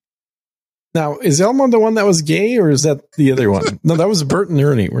why. Now, is Elmo the one that was gay, or is that the other one? No, that was Bert and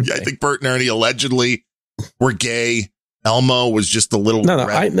Ernie. I think Bert and Ernie allegedly were gay. Elmo was just the little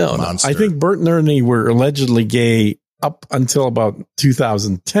monster. I think Bert and Ernie were allegedly gay up until about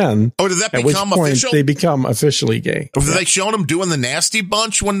 2010. Oh, did that become official? They become officially gay. Have they shown them doing the Nasty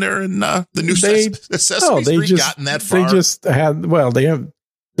Bunch when they're in the new Sesame Street? Gotten that far? They just had. Well,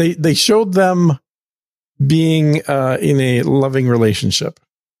 they showed them being in a loving relationship.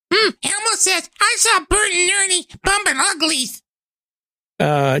 Elmo says, I saw Bert and Ernie bumping uglies.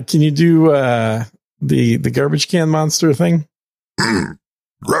 Can you do the garbage can monster thing? I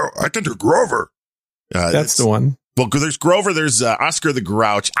can do Grover. That's the one. Well, there's Grover. There's Oscar the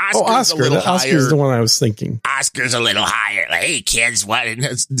Grouch. Oscar. Oscar's the one I was thinking. Oscar's a little higher. Like, hey, kids, what?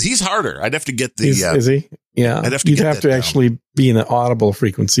 He's harder. I'd have to get the. Is he? Yeah. I'd have to. You'd have to actually be in the audible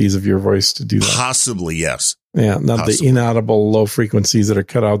frequencies of your voice to do that. Possibly, yes. Yeah, not the inaudible low frequencies that are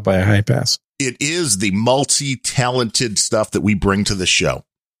cut out by a high pass. It is the multi-talented stuff that we bring to the show.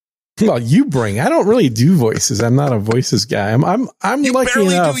 Well, you bring. I don't really do voices. I'm not a voices guy. I'm you lucky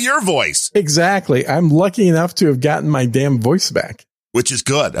barely enough. Do your voice. Exactly. I'm lucky enough to have gotten my damn voice back, which is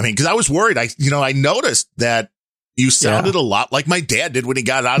good. I mean, because I was worried. I noticed that you sounded a lot like my dad did when he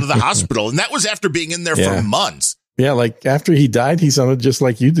got out of the hospital, and that was after being in there for months. Yeah, like after he died, he sounded just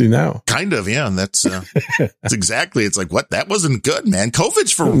like you do now. Kind of, yeah. And that's exactly. It's like, what? That wasn't good, man.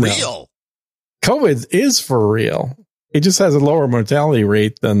 COVID's for real. COVID is for real. It just has a lower mortality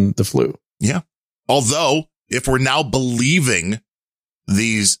rate than the flu. Yeah. Although, if we're now believing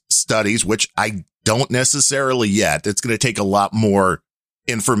these studies, which I don't necessarily yet, it's going to take a lot more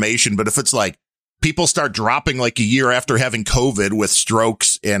information. But if it's like people start dropping like a year after having COVID with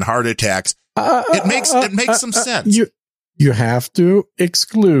strokes and heart attacks, it makes some sense. You have to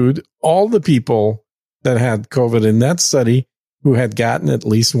exclude all the people that had COVID in that study who had gotten at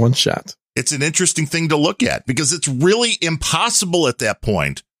least one shot. It's an interesting thing to look at because it's really impossible at that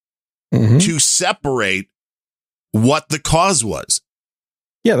point to separate what the cause was.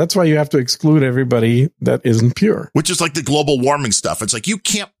 Yeah, that's why you have to exclude everybody that isn't pure. Which is like the global warming stuff. It's like you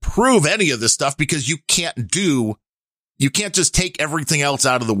can't prove any of this stuff because you can't just take everything else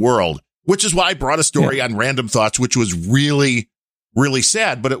out of the world, which is why I brought a story on Random Thoughts, which was really, really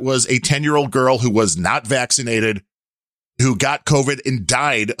sad. But it was a 10-year-old girl who was not vaccinated, who got COVID and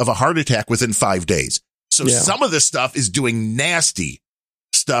died of a heart attack within 5 days. So some of this stuff is doing nasty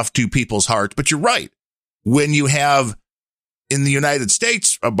stuff to people's hearts. But you're right. When you have in the United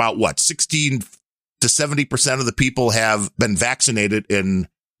States, about 16 to 70% of the people have been vaccinated in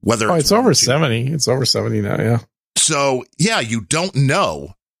whether it's over 70. It's over 70 now. Yeah. So, you don't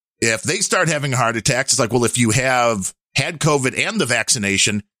know if they start having heart attacks. It's like, well, if you have had COVID and the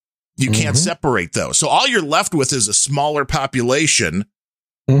vaccination, you can't separate those. So all you're left with is a smaller population.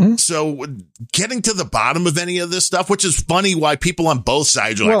 So getting to the bottom of any of this stuff, which is funny why people on both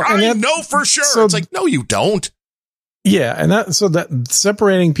sides are like, I know for sure. So, it's like, no, you don't. Yeah. And that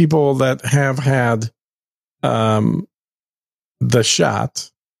separating people that have had the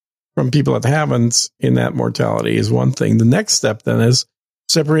shot from people that haven't in that mortality is one thing. The next step then is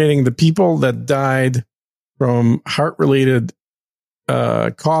separating the people that died from heart-related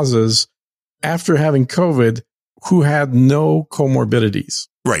causes after having COVID who had no comorbidities.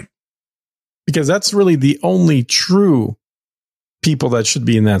 Right. Because that's really the only true people that should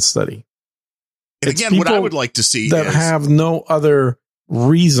be in that study. And again, what I would like to see that have no other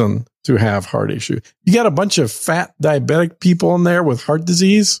reason to have heart issue. You got a bunch of fat diabetic people in there with heart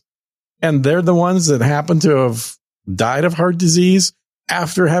disease, and they're the ones that happen to have died of heart disease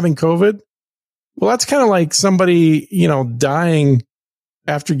after having COVID. Well, that's kind of like somebody, dying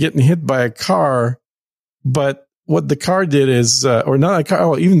after getting hit by a car, but what the car did is, or not a car,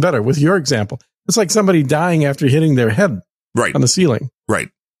 oh, even better, with your example, it's like somebody dying after hitting their head on the ceiling. Right.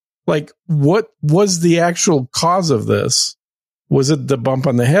 Like, what was the actual cause of this? Was it the bump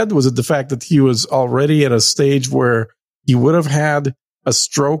on the head? Was it the fact that he was already at a stage where he would have had a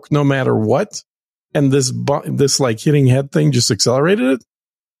stroke no matter what? And this like hitting head thing just accelerated it?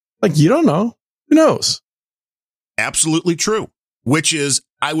 Like, you don't know. Who knows? Absolutely true. Which is,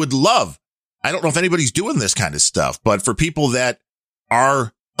 I would love, I don't know if anybody's doing this kind of stuff, but for people that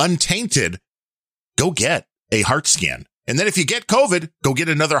are untainted, go get a heart scan. And then if you get COVID, go get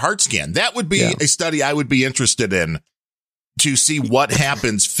another heart scan. That would be a study I would be interested in to see what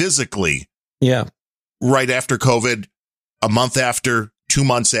happens physically. Yeah. Right after COVID, a month after, 2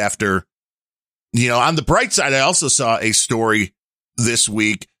 months after. On the bright side, I also saw a story this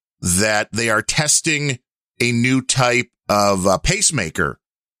week that they are testing a new type of pacemaker,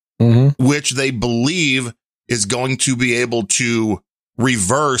 which they believe is going to be able to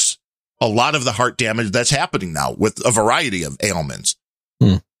reverse a lot of the heart damage that's happening now with a variety of ailments.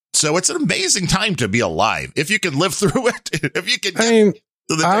 So it's an amazing time to be alive. If you can live through it, if you can get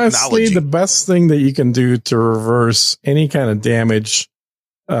to the honestly, technology. The best thing that you can do to reverse any kind of damage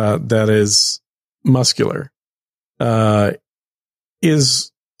that is muscular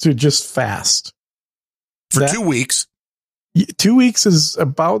is to just fast. For 2 weeks. 2 weeks is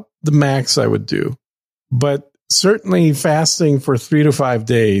about the max I would do. But certainly fasting for 3 to 5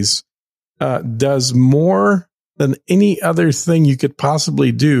 days does more than any other thing you could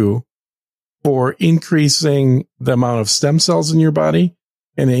possibly do for increasing the amount of stem cells in your body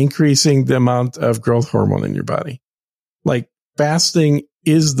and increasing the amount of growth hormone in your body. like fasting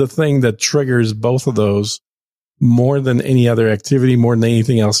is the thing that triggers both of those more than any other activity, more than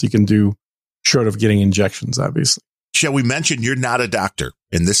anything else you can do short of getting injections, obviously. Shall we mention you're not a doctor,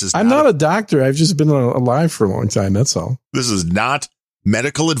 and this is I'm not a doctor. I've just been alive for a long time. That's all. This is not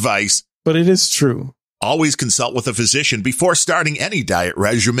medical advice, but it is true. Always consult with a physician before starting any diet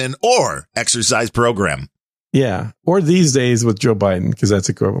regimen or exercise program. Yeah. Or these days with Joe Biden, because that's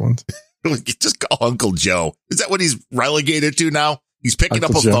equivalent. Just call Uncle Joe. Is that what he's relegated to now? He's picking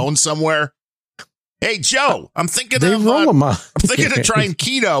Uncle up a Joe. phone somewhere. Hey, Joe, I'm thinking They of roll 'em up. I'm thinking of trying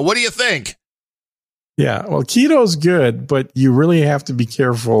keto. What do you think? Yeah. Well, keto's good, but you really have to be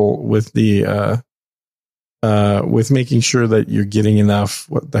careful with the with making sure that you're getting enough.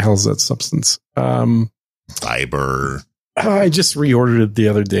 What the hell is that substance? Fiber. I just reordered it the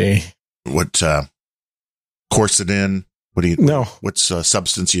other day. What quercetin? What do you No. What's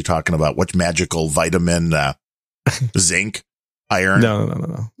substance you talking about? What magical vitamin? Zinc, iron?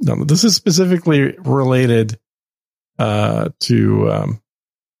 No. This is specifically related to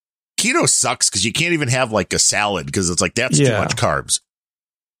keto sucks because you can't even have like a salad because it's like that's too much carbs.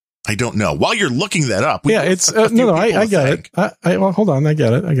 I don't know. While you're looking that up, it's no. I got it. Well, hold on. I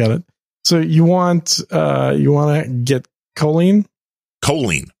got it. So you want to get choline?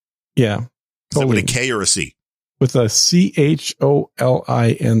 Choline. Yeah. Is that with a K or a C? With a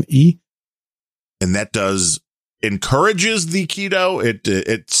CHOLINE. And that encourages the keto. It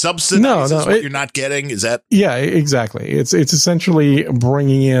subsidizes what you're not getting. Is that? Yeah, exactly. It's essentially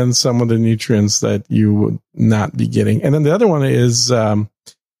bringing in some of the nutrients that you would not be getting. And then the other one is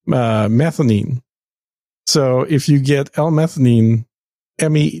methionine. So if you get L-methionine,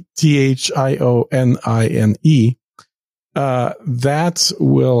 METHIONINE, that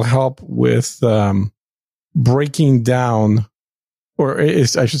will help with breaking down, or I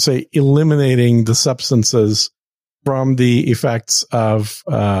should say, eliminating the substances from the effects of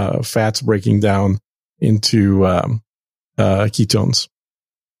fats breaking down into ketones.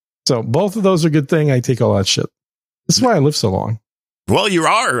 So both of those are a good thing. I take all that shit. That's why I live so long. Well, you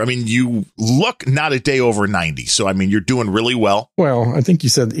are. I mean, you look not a day over 90. So, I mean, you're doing really well. Well, I think you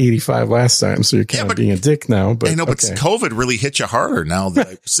said 85 last time, so you're kind of being a dick now. But I know, but COVID really hit you harder now that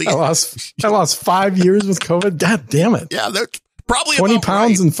I see. I lost 5 years with COVID. God damn it. Yeah, that's probably 20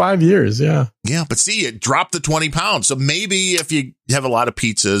 pounds in 5 years. Yeah. Yeah, but see, it dropped the 20 pounds. So maybe if you have a lot of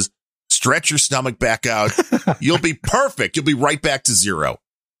pizzas, stretch your stomach back out, you'll be perfect. You'll be right back to zero.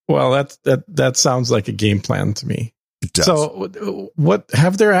 Well, that sounds like a game plan to me. It does. So what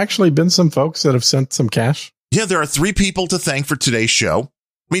have there actually been some folks that have sent some cash? Yeah, there are 3 people to thank for today's show.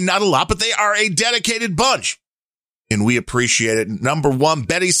 I mean, not a lot, but they are a dedicated bunch. And we appreciate it. Number 1,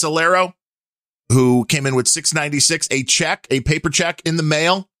 Betty Solero, who came in with $6.96, a paper check in the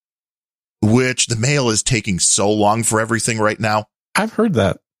mail, which the mail is taking so long for everything right now. I've heard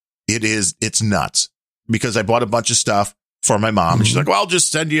that. It's nuts because I bought a bunch of stuff for my mom. And she's like, well, I'll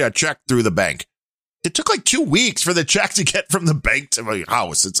just send you a check through the bank. It took like 2 weeks for the check to get from the bank to my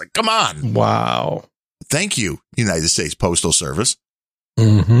house. It's like, come on. Wow. Thank you, United States Postal Service.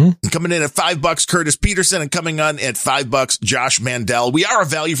 Mm-hmm. And coming in at $5, Curtis Peterson, and coming on at $5, Josh Mandel. We are a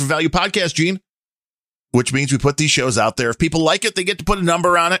value for value podcast, Gene, which means we put these shows out there. If people like it, they get to put a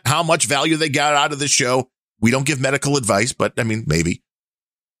number on it, how much value they got out of the show. We don't give medical advice, but I mean, maybe.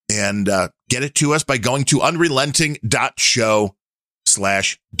 And get it to us by going to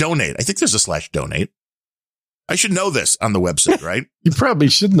unrelenting.show/donate. I think there's a /donate. I should know this on the website, right? You probably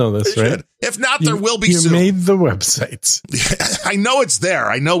should know this, right? If not, there will be you soon. You made the website. I know it's there.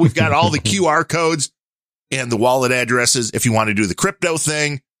 I know we've got all the QR codes and the wallet addresses. If you want to do the crypto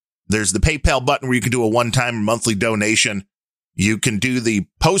thing, there's the PayPal button where you can do a one-time or monthly donation. You can do the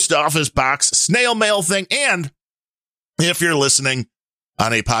post office box snail mail thing. And if you're listening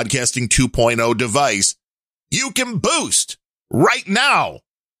on a Podcasting 2.0 device, you can boost right now.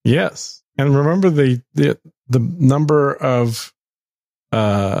 Yes. And remember the number of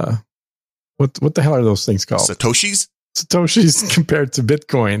what the hell are those things called? Satoshis compared to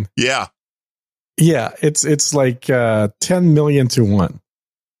Bitcoin. Yeah. Yeah, it's like 10 million to 1.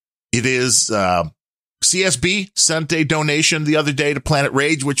 It is CSB sent a donation the other day to Planet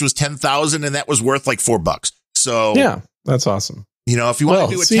Rage, which was 10,000, and that was worth like $4. So yeah, that's awesome. You know, if you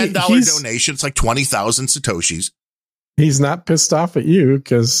want to do a $10 donation, it's like 20,000 Satoshis. He's not pissed off at you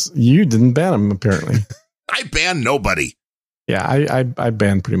because you didn't ban him, apparently. I ban nobody. Yeah, I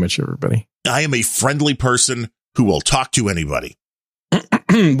ban pretty much everybody. I am a friendly person who will talk to anybody.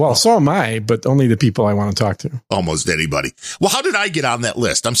 Well, so am I, but only the people I want to talk to. Almost anybody. Well, how did I get on that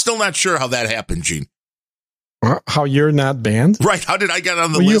list? I'm still not sure how that happened, Gene. How you're not banned? Right. How did I get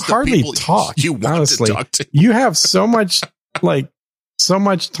on the list? You of hardly people talk. You want honestly, to talk to? You have so much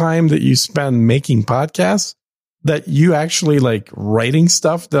time that you spend making podcasts that you actually like writing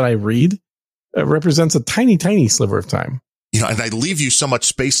stuff that I read represents a tiny, tiny sliver of time. You know, and I leave you so much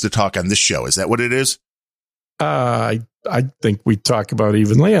space to talk on this show. Is that what it is? I think we talk about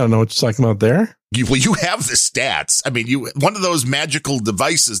evenly. I don't know what you're talking about there. You have the stats. I mean, one of those magical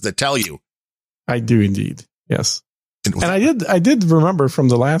devices that tell you. I do indeed. Yes. And I did remember from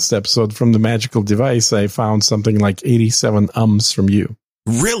the last episode from the magical device, I found something like 87 ums from you.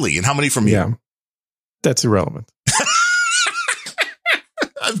 Really? And how many from you? Yeah. That's irrelevant.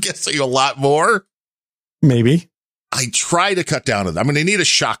 I'm guessing a lot more. Maybe. I try to cut down on that. I'm going to need a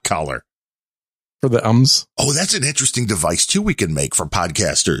shock collar. For the ums? Oh, that's an interesting device, too, we can make for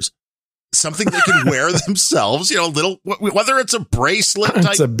podcasters. Something they can wear themselves, little, whether it's a bracelet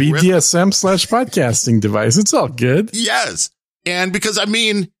type. It's a BDSM/podcasting device. It's all good. Yes. And because,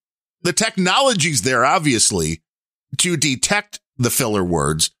 the technology's there, obviously, to detect the filler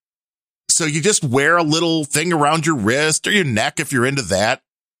words. So you just wear a little thing around your wrist or your neck if you're into that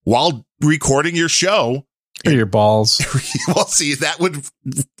while recording your show. Or your balls. Well, see, then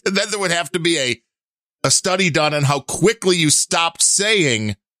there would have to be a study done on how quickly you stopped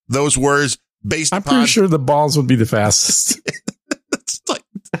saying those words based upon. I'm pretty sure the balls would be the fastest. It's like,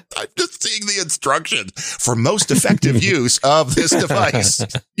 I'm just seeing the instructions for most effective use of this device.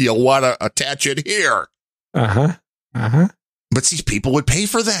 You'll want to attach it here. But see, people would pay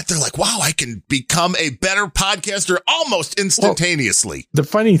for that. They're like, wow, I can become a better podcaster almost instantaneously. Well, the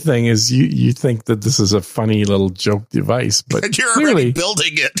funny thing is you think that this is a funny little joke device, but and you're clearly already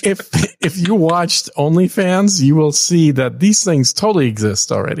building it. if you watched OnlyFans, you will see that these things totally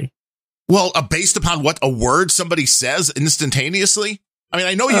exist already. Well, based upon what a word somebody says instantaneously?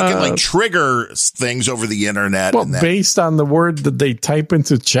 I know you can trigger things over the internet. Well, based on the word that they type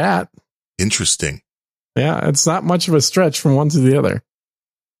into chat. Interesting. Yeah, it's not much of a stretch from one to the other.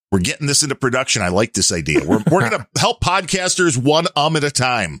 We're getting this into production. I like this idea. We're going to help podcasters one at a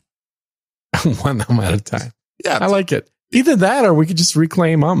time. One at a time. Yeah. I like it. Either that or we could just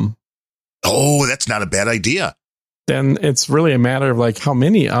reclaim Oh, that's not a bad idea. Then it's really a matter of like how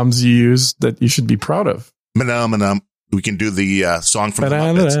many ums you use that you should be proud of. Manum. We can do the song from the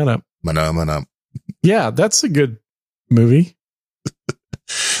Muppets. Manum. Yeah, that's a good movie.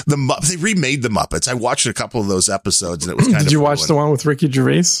 They remade the Muppets. I watched a couple of those episodes, and it was kind of. Did you watch the one with Ricky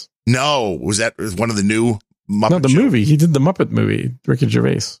Gervais? No, was that one of the new Muppet? No, the movie. He did the Muppet movie, Ricky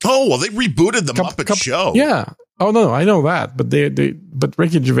Gervais. Oh well, they rebooted the Muppet show. Yeah. Oh no, I know that, but but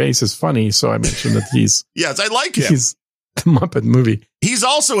Ricky Gervais is funny, so I mentioned that he's. Yes, I like him. He's the Muppet movie. He's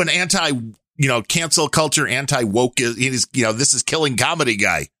also an cancel culture, anti-woke. He's this is killing comedy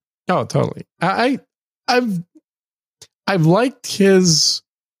guy. Oh, totally. I've liked his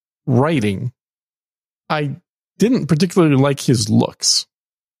writing. I didn't particularly like his looks.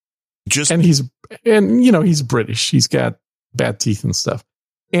 And he's British. He's got bad teeth and stuff.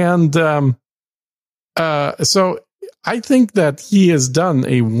 And so I think that he has done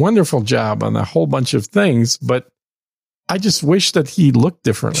a wonderful job on a whole bunch of things, but I just wish that he looked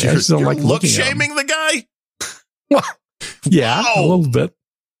differently. I just don't like look shaming the guy. Well, yeah, a little bit.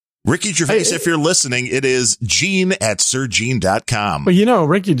 Ricky Gervais, if you're listening, it is Gene@SirGene.com. But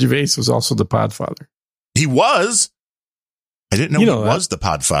Ricky Gervais was also the Podfather. He was. I didn't know he was the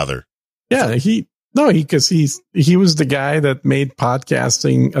Podfather. Yeah, he was the guy that made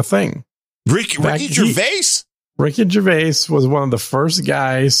podcasting a thing. Ricky Gervais? Ricky Gervais was one of the first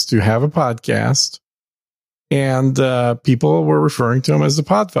guys to have a podcast, and people were referring to him as the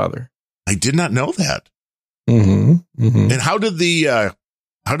Podfather. I did not know that. Mm-hmm. Mm-hmm. And how did the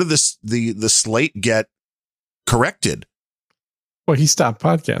slate get corrected? Well, he stopped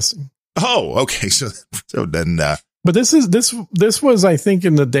podcasting. Oh, okay. So then, but this was, I think,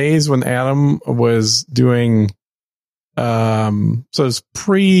 in the days when Adam was doing, so it's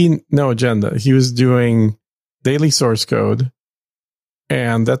No Agenda. He was doing Daily Source Code.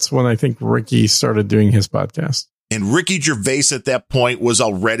 And that's when I think Ricky started doing his podcast. And Ricky Gervais at that point was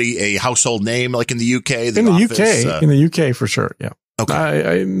already a household name, like in the UK. In the UK for sure. Yeah.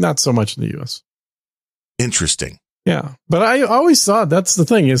 Okay. I not so much in the US. Interesting. Yeah. But I always thought that's the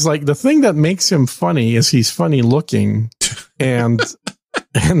thing is like the thing that makes him funny is he's funny looking. And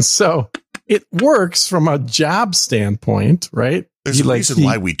so it works from a job standpoint, right? There's a reason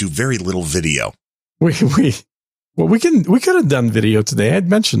why we do very little video. We could have done video today. I'd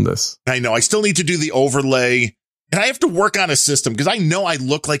mentioned this. I know. I still need to do the overlay, and I have to work on a system because I know I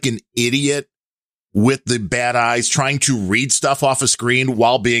look like an idiot with the bad eyes trying to read stuff off a screen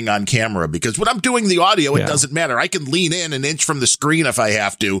while being on camera, because when I'm doing the audio, it doesn't matter. I can lean in an inch from the screen if I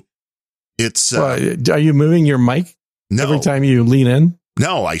have to. It's are you moving your mic every time you lean in?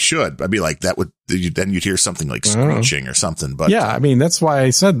 No, I should. I'd be like, then you'd hear something like screeching or something. But yeah, I mean, that's why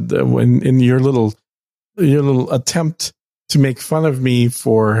I said when in your little attempt to make fun of me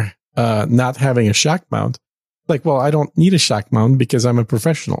for not having a shock mount, like, well, I don't need a shock mount because I'm a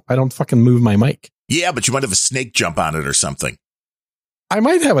professional. I don't fucking move my mic. Yeah, but you might have a snake jump on it or something. I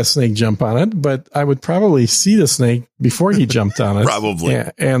might have a snake jump on it, but I would probably see the snake before he jumped on it. Probably.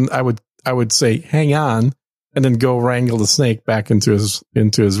 Yeah, and I would say, hang on, and then go wrangle the snake back into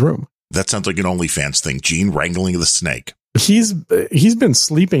his room. That sounds like an OnlyFans thing. Gene wrangling the snake. He's been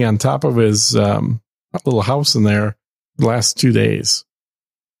sleeping on top of his little house in there the last 2 days.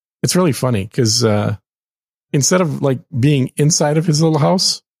 It's really funny because instead of like being inside of his little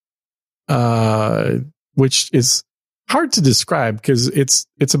house, which is hard to describe because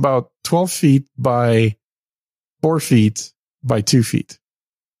it's about 12 feet by 4 feet by 2 feet.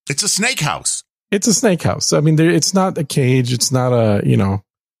 It's a snake house. It's a snake house. I mean, it's not a cage. It's not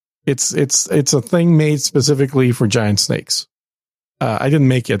it's a thing made specifically for giant snakes. I didn't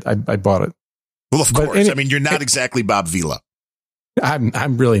make it. I bought it. Well, of course. I mean, you're not exactly Bob Vila.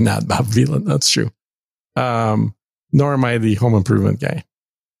 I'm really not Bob Vila. That's true. Nor am I the Home Improvement guy.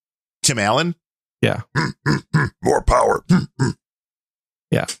 Tim Allen? Yeah. More power.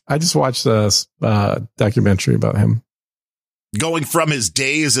 Yeah. I just watched a documentary about him. Going from his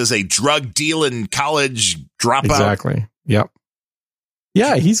days as a drug dealing college dropout. Exactly. Yep.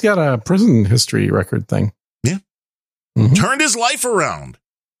 Yeah, he's got a prison history record thing. Yeah. Mm-hmm. Turned his life around.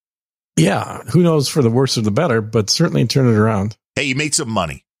 Yeah. Who knows for the worse or the better, but certainly turned it around. Hey, he made some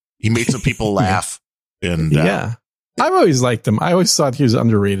money. He made some people laugh. And yeah. I've always liked him. I always thought he was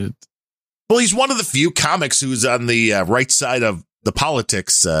underrated. Well, he's one of the few comics who's on the right side of the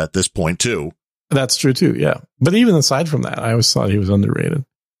politics at this point, too. That's true, too. Yeah. But even aside from that, I always thought he was underrated.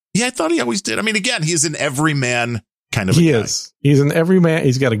 Yeah, I thought he always did. I mean, again, he's an everyman kind of a guy. He is. He's an everyman.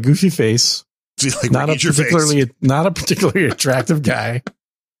 He's got a goofy face. Like, not a particularly attractive guy.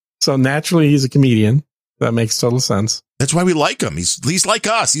 So naturally, he's a comedian. That makes total sense. That's why we like him. He's like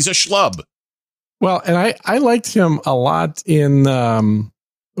us. He's a schlub. Well, and I liked him a lot in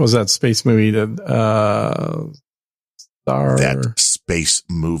what was that space movie that space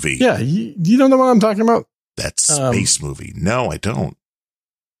movie? Yeah, you don't know what I'm talking about? That space movie? No, I don't.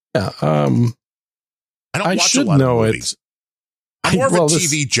 Yeah, I don't watch a lot of movies. I'm more of a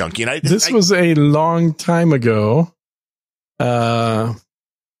TV junkie. And this was a long time ago.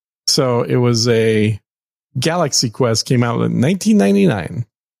 So it was a Galaxy Quest came out in 1999.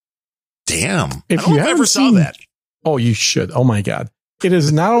 Damn. If you ever saw that. Oh, you should. Oh my God. It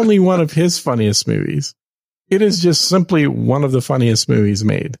is not only one of his funniest movies. It is just simply one of the funniest movies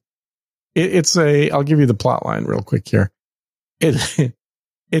made. I'll give you the plot line real quick here.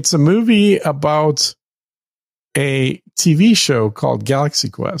 It's a movie about a TV show called Galaxy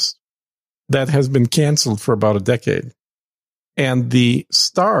Quest that has been canceled for about a decade. And the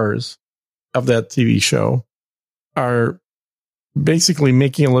stars of that TV show are basically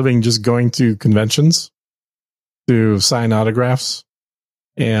making a living just going to conventions to sign autographs.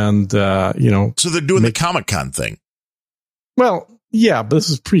 And, so they're doing the Comic-Con thing. Well, yeah, but this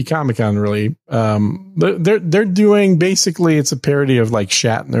is pre-Comic-Con, really. They're doing basically it's a parody of like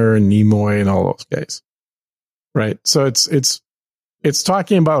Shatner and Nimoy and all those guys, right? So it's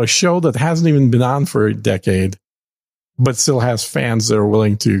talking about a show that hasn't even been on for a decade, but still has fans that are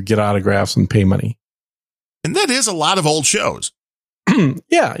willing to get autographs and pay money. And that is a lot of old shows.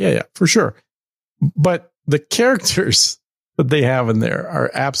 Yeah, for sure. But the characters that they have in there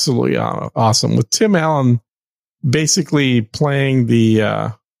are absolutely awesome. With Tim Allen basically playing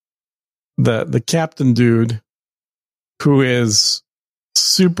the captain dude who is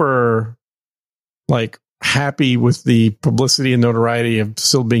super like happy with the publicity and notoriety of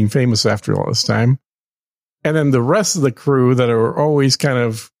still being famous after all this time. And then the rest of the crew that are always kind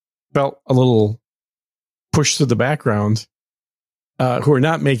of felt a little pushed to the background, who are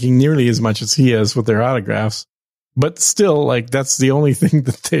not making nearly as much as he is with their autographs. But still, like, that's the only thing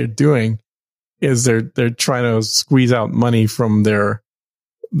that they're doing is they're trying to squeeze out money from the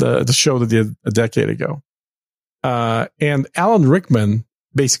show they did a decade ago. And Alan Rickman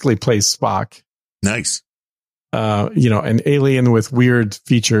basically plays Spock. Nice. An alien with weird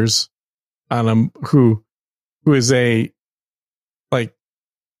features on him who is a,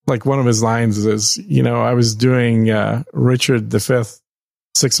 like one of his lines is, I was doing Richard V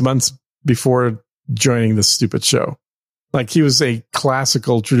 6 months before joining this stupid show. Like he was a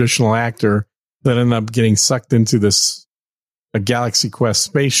classical traditional actor that ended up getting sucked into a Galaxy Quest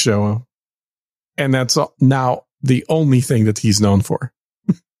space show. And that's now the only thing that he's known for.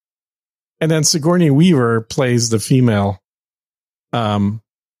 And then Sigourney Weaver plays the female,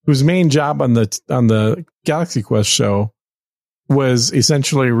 whose main job on the Galaxy Quest show was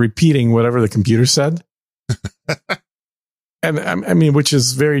essentially repeating whatever the computer said. And I mean, which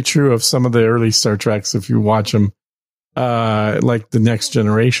is very true of some of the early Star Treks, if you watch them, like the Next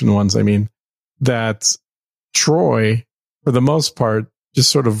Generation ones. I mean, that Troy, for the most part,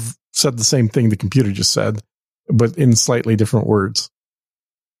 just sort of said the same thing the computer just said, but in slightly different words.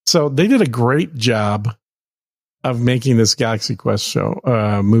 So they did a great job of making this Galaxy Quest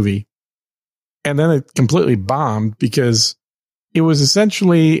show movie. And then it completely bombed because it was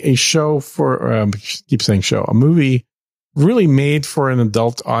essentially a show for, keep saying show, a movie really made for an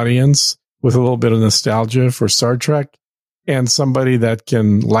adult audience with a little bit of nostalgia for Star Trek and somebody that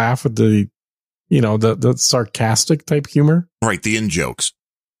can laugh at the sarcastic type humor. Right. The in-jokes.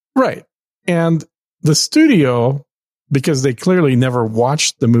 Right. And the studio, because they clearly never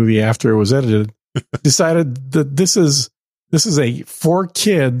watched the movie after it was edited, decided that this is a for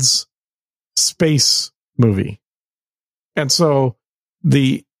kids space movie. And so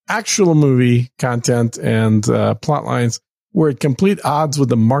the actual movie content and plot lines were at complete odds with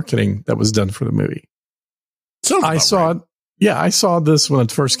the marketing that was done for the movie. I saw this when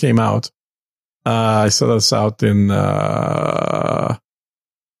it first came out. I saw this out in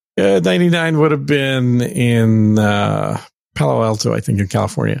 99 would have been in Palo Alto, I think, in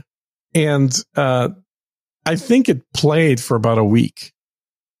California. And I think it played for about a week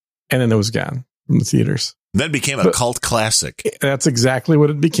and then it was gone from the theaters. Then became a cult classic. That's exactly what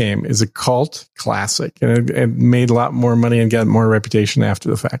it became, is a cult classic. And it made a lot more money and got more reputation after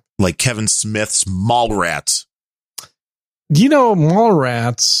the fact. Like Kevin Smith's Mallrats. Do you know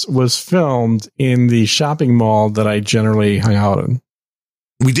Mallrats was filmed in the shopping mall that I generally hung out in?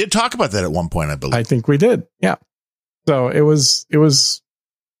 We did talk about that at one point, I believe. I think we did. Yeah. So it was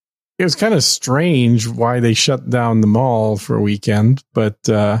kind of strange why they shut down the mall for a weekend, but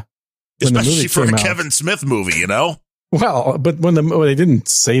especially for a Kevin Smith movie, you know? Well, but they didn't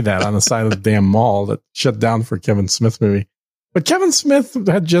say that on the side of the damn mall that shut down for a Kevin Smith movie. But Kevin Smith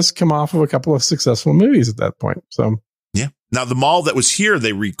had just come off of a couple of successful movies at that point. So yeah. Now the mall that was here,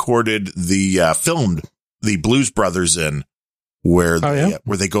 they recorded filmed the Blues Brothers in where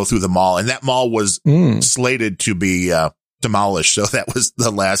they go through the mall, and that mall was slated to be demolished. So that was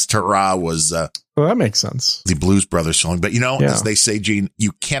the last hurrah was. Well, that makes sense. The Blues Brothers song, but as they say, Gene,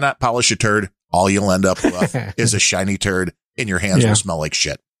 you cannot polish a turd. All you'll end up with is a shiny turd, and your hands will smell like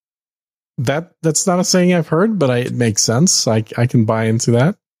shit. That's not a saying I've heard, but it makes sense. I can buy into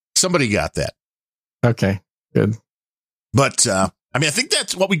that. Somebody got that. Okay, good. But I think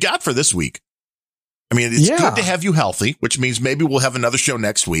that's what we got for this week. I mean, it's good to have you healthy, which means maybe we'll have another show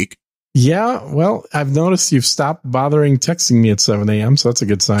next week. Yeah, well, I've noticed you've stopped bothering texting me at 7 a.m., so that's a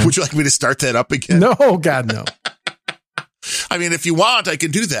good sign. Would you like me to start that up again? No, God, no. I mean, if you want, I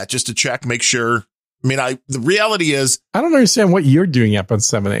can do that just to check, make sure. I mean, the reality is, I don't understand what you're doing up at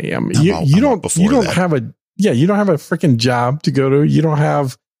 7 a.m. You don't have a freaking job to go to. You don't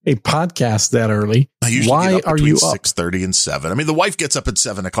have a podcast that early. I usually get up between 6:30 and 7. I mean, the wife gets up at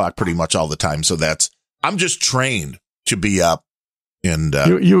 7 o'clock pretty much all the time. So I'm just trained to be up. And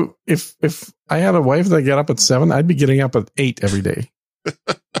if I had a wife that got up at 7, I'd be getting up at 8 every day.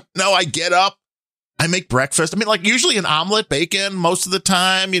 No, I get up, I make breakfast. I mean, like usually an omelet, bacon most of the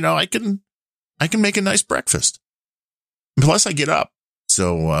time. I can make a nice breakfast. Plus, I get up.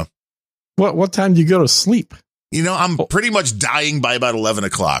 So, what time do you go to sleep? I'm pretty much dying by about 11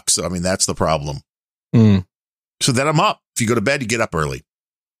 o'clock. So, I mean, that's the problem. So then I'm up. If you go to bed, you get up early.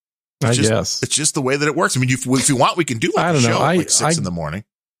 I guess it's just the way that it works. I mean, if you want, we can do like a show at 6 in the morning.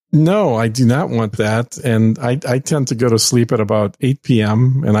 No, I do not want that. And I tend to go to sleep at about 8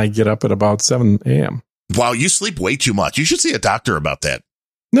 p.m. and I get up at about 7 a.m. Wow, you sleep way too much. You should see a doctor about that.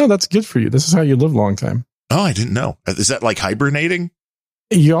 No, that's good for you. This is how you live a long time. Oh, I didn't know. Is that like hibernating?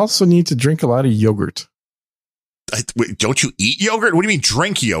 You also need to drink a lot of yogurt. Wait, don't you eat yogurt? What do you mean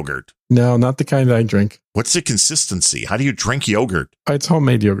drink yogurt? No, not the kind I drink. What's the consistency? How do you drink yogurt? It's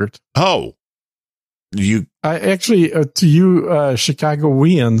homemade yogurt. Oh, I actually, to you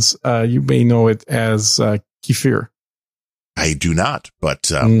Chicagoans, you may know it as kefir. I do not, but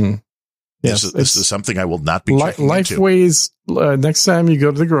yes, this is something I will not be checking into. Lifeways, next time you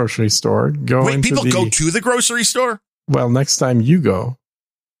go to the grocery store, go to the grocery store? Well, next time you go.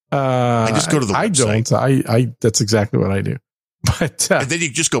 I just go to the website. I don't. That's exactly what I do. But and then you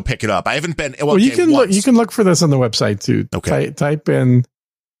just go pick it up. I haven't been. Well, you can look for this on the website too. Okay. Type in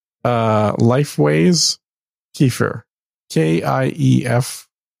Lifeways kefir, Kieffer,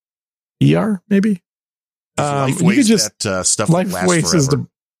 maybe. Lifeways, you could just that stuff. Lifeways is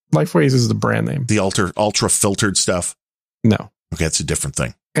Lifeways is the brand name. The ultra filtered stuff. No, okay, it's a different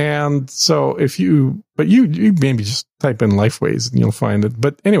thing. And so you maybe just type in Lifeways and you'll find it.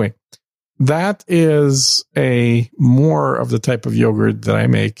 But anyway, that is a more of the type of yogurt that I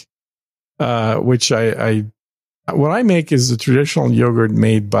make, which what I make is the traditional yogurt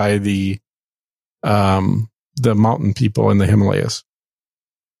made by the mountain people in the Himalayas.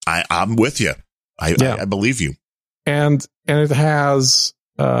 I'm with you. I believe you. And it has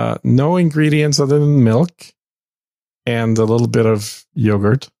no ingredients other than milk and a little bit of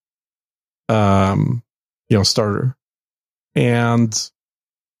yogurt, starter. And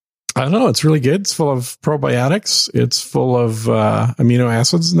I don't know, it's really good. It's full of probiotics. It's full of amino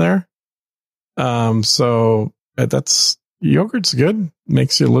acids in there. So that's yogurt's good.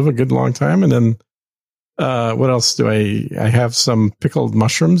 Makes you live a good long time. And then what else do I have? Some pickled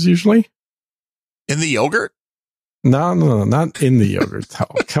mushrooms usually. In the yogurt? No, not in the yogurt. Oh,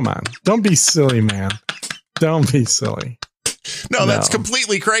 come on. Don't be silly, man. Don't be silly. No, that's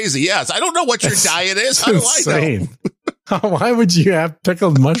completely crazy. Yes. I don't know what your diet is. How do I know? Why would you have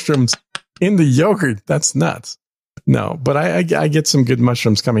pickled mushrooms in the yogurt? That's nuts. No, but I get some good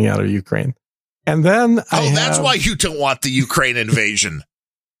mushrooms coming out of Ukraine. And then that's why you don't want the Ukraine invasion.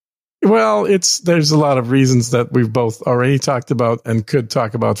 Well, there's a lot of reasons that we've both already talked about and could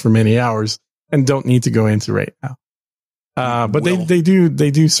talk about for many hours and don't need to go into right now. But they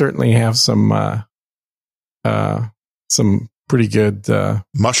do certainly have some pretty good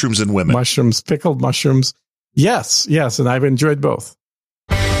mushrooms and women. Pickled mushrooms. Yes, and I've enjoyed both.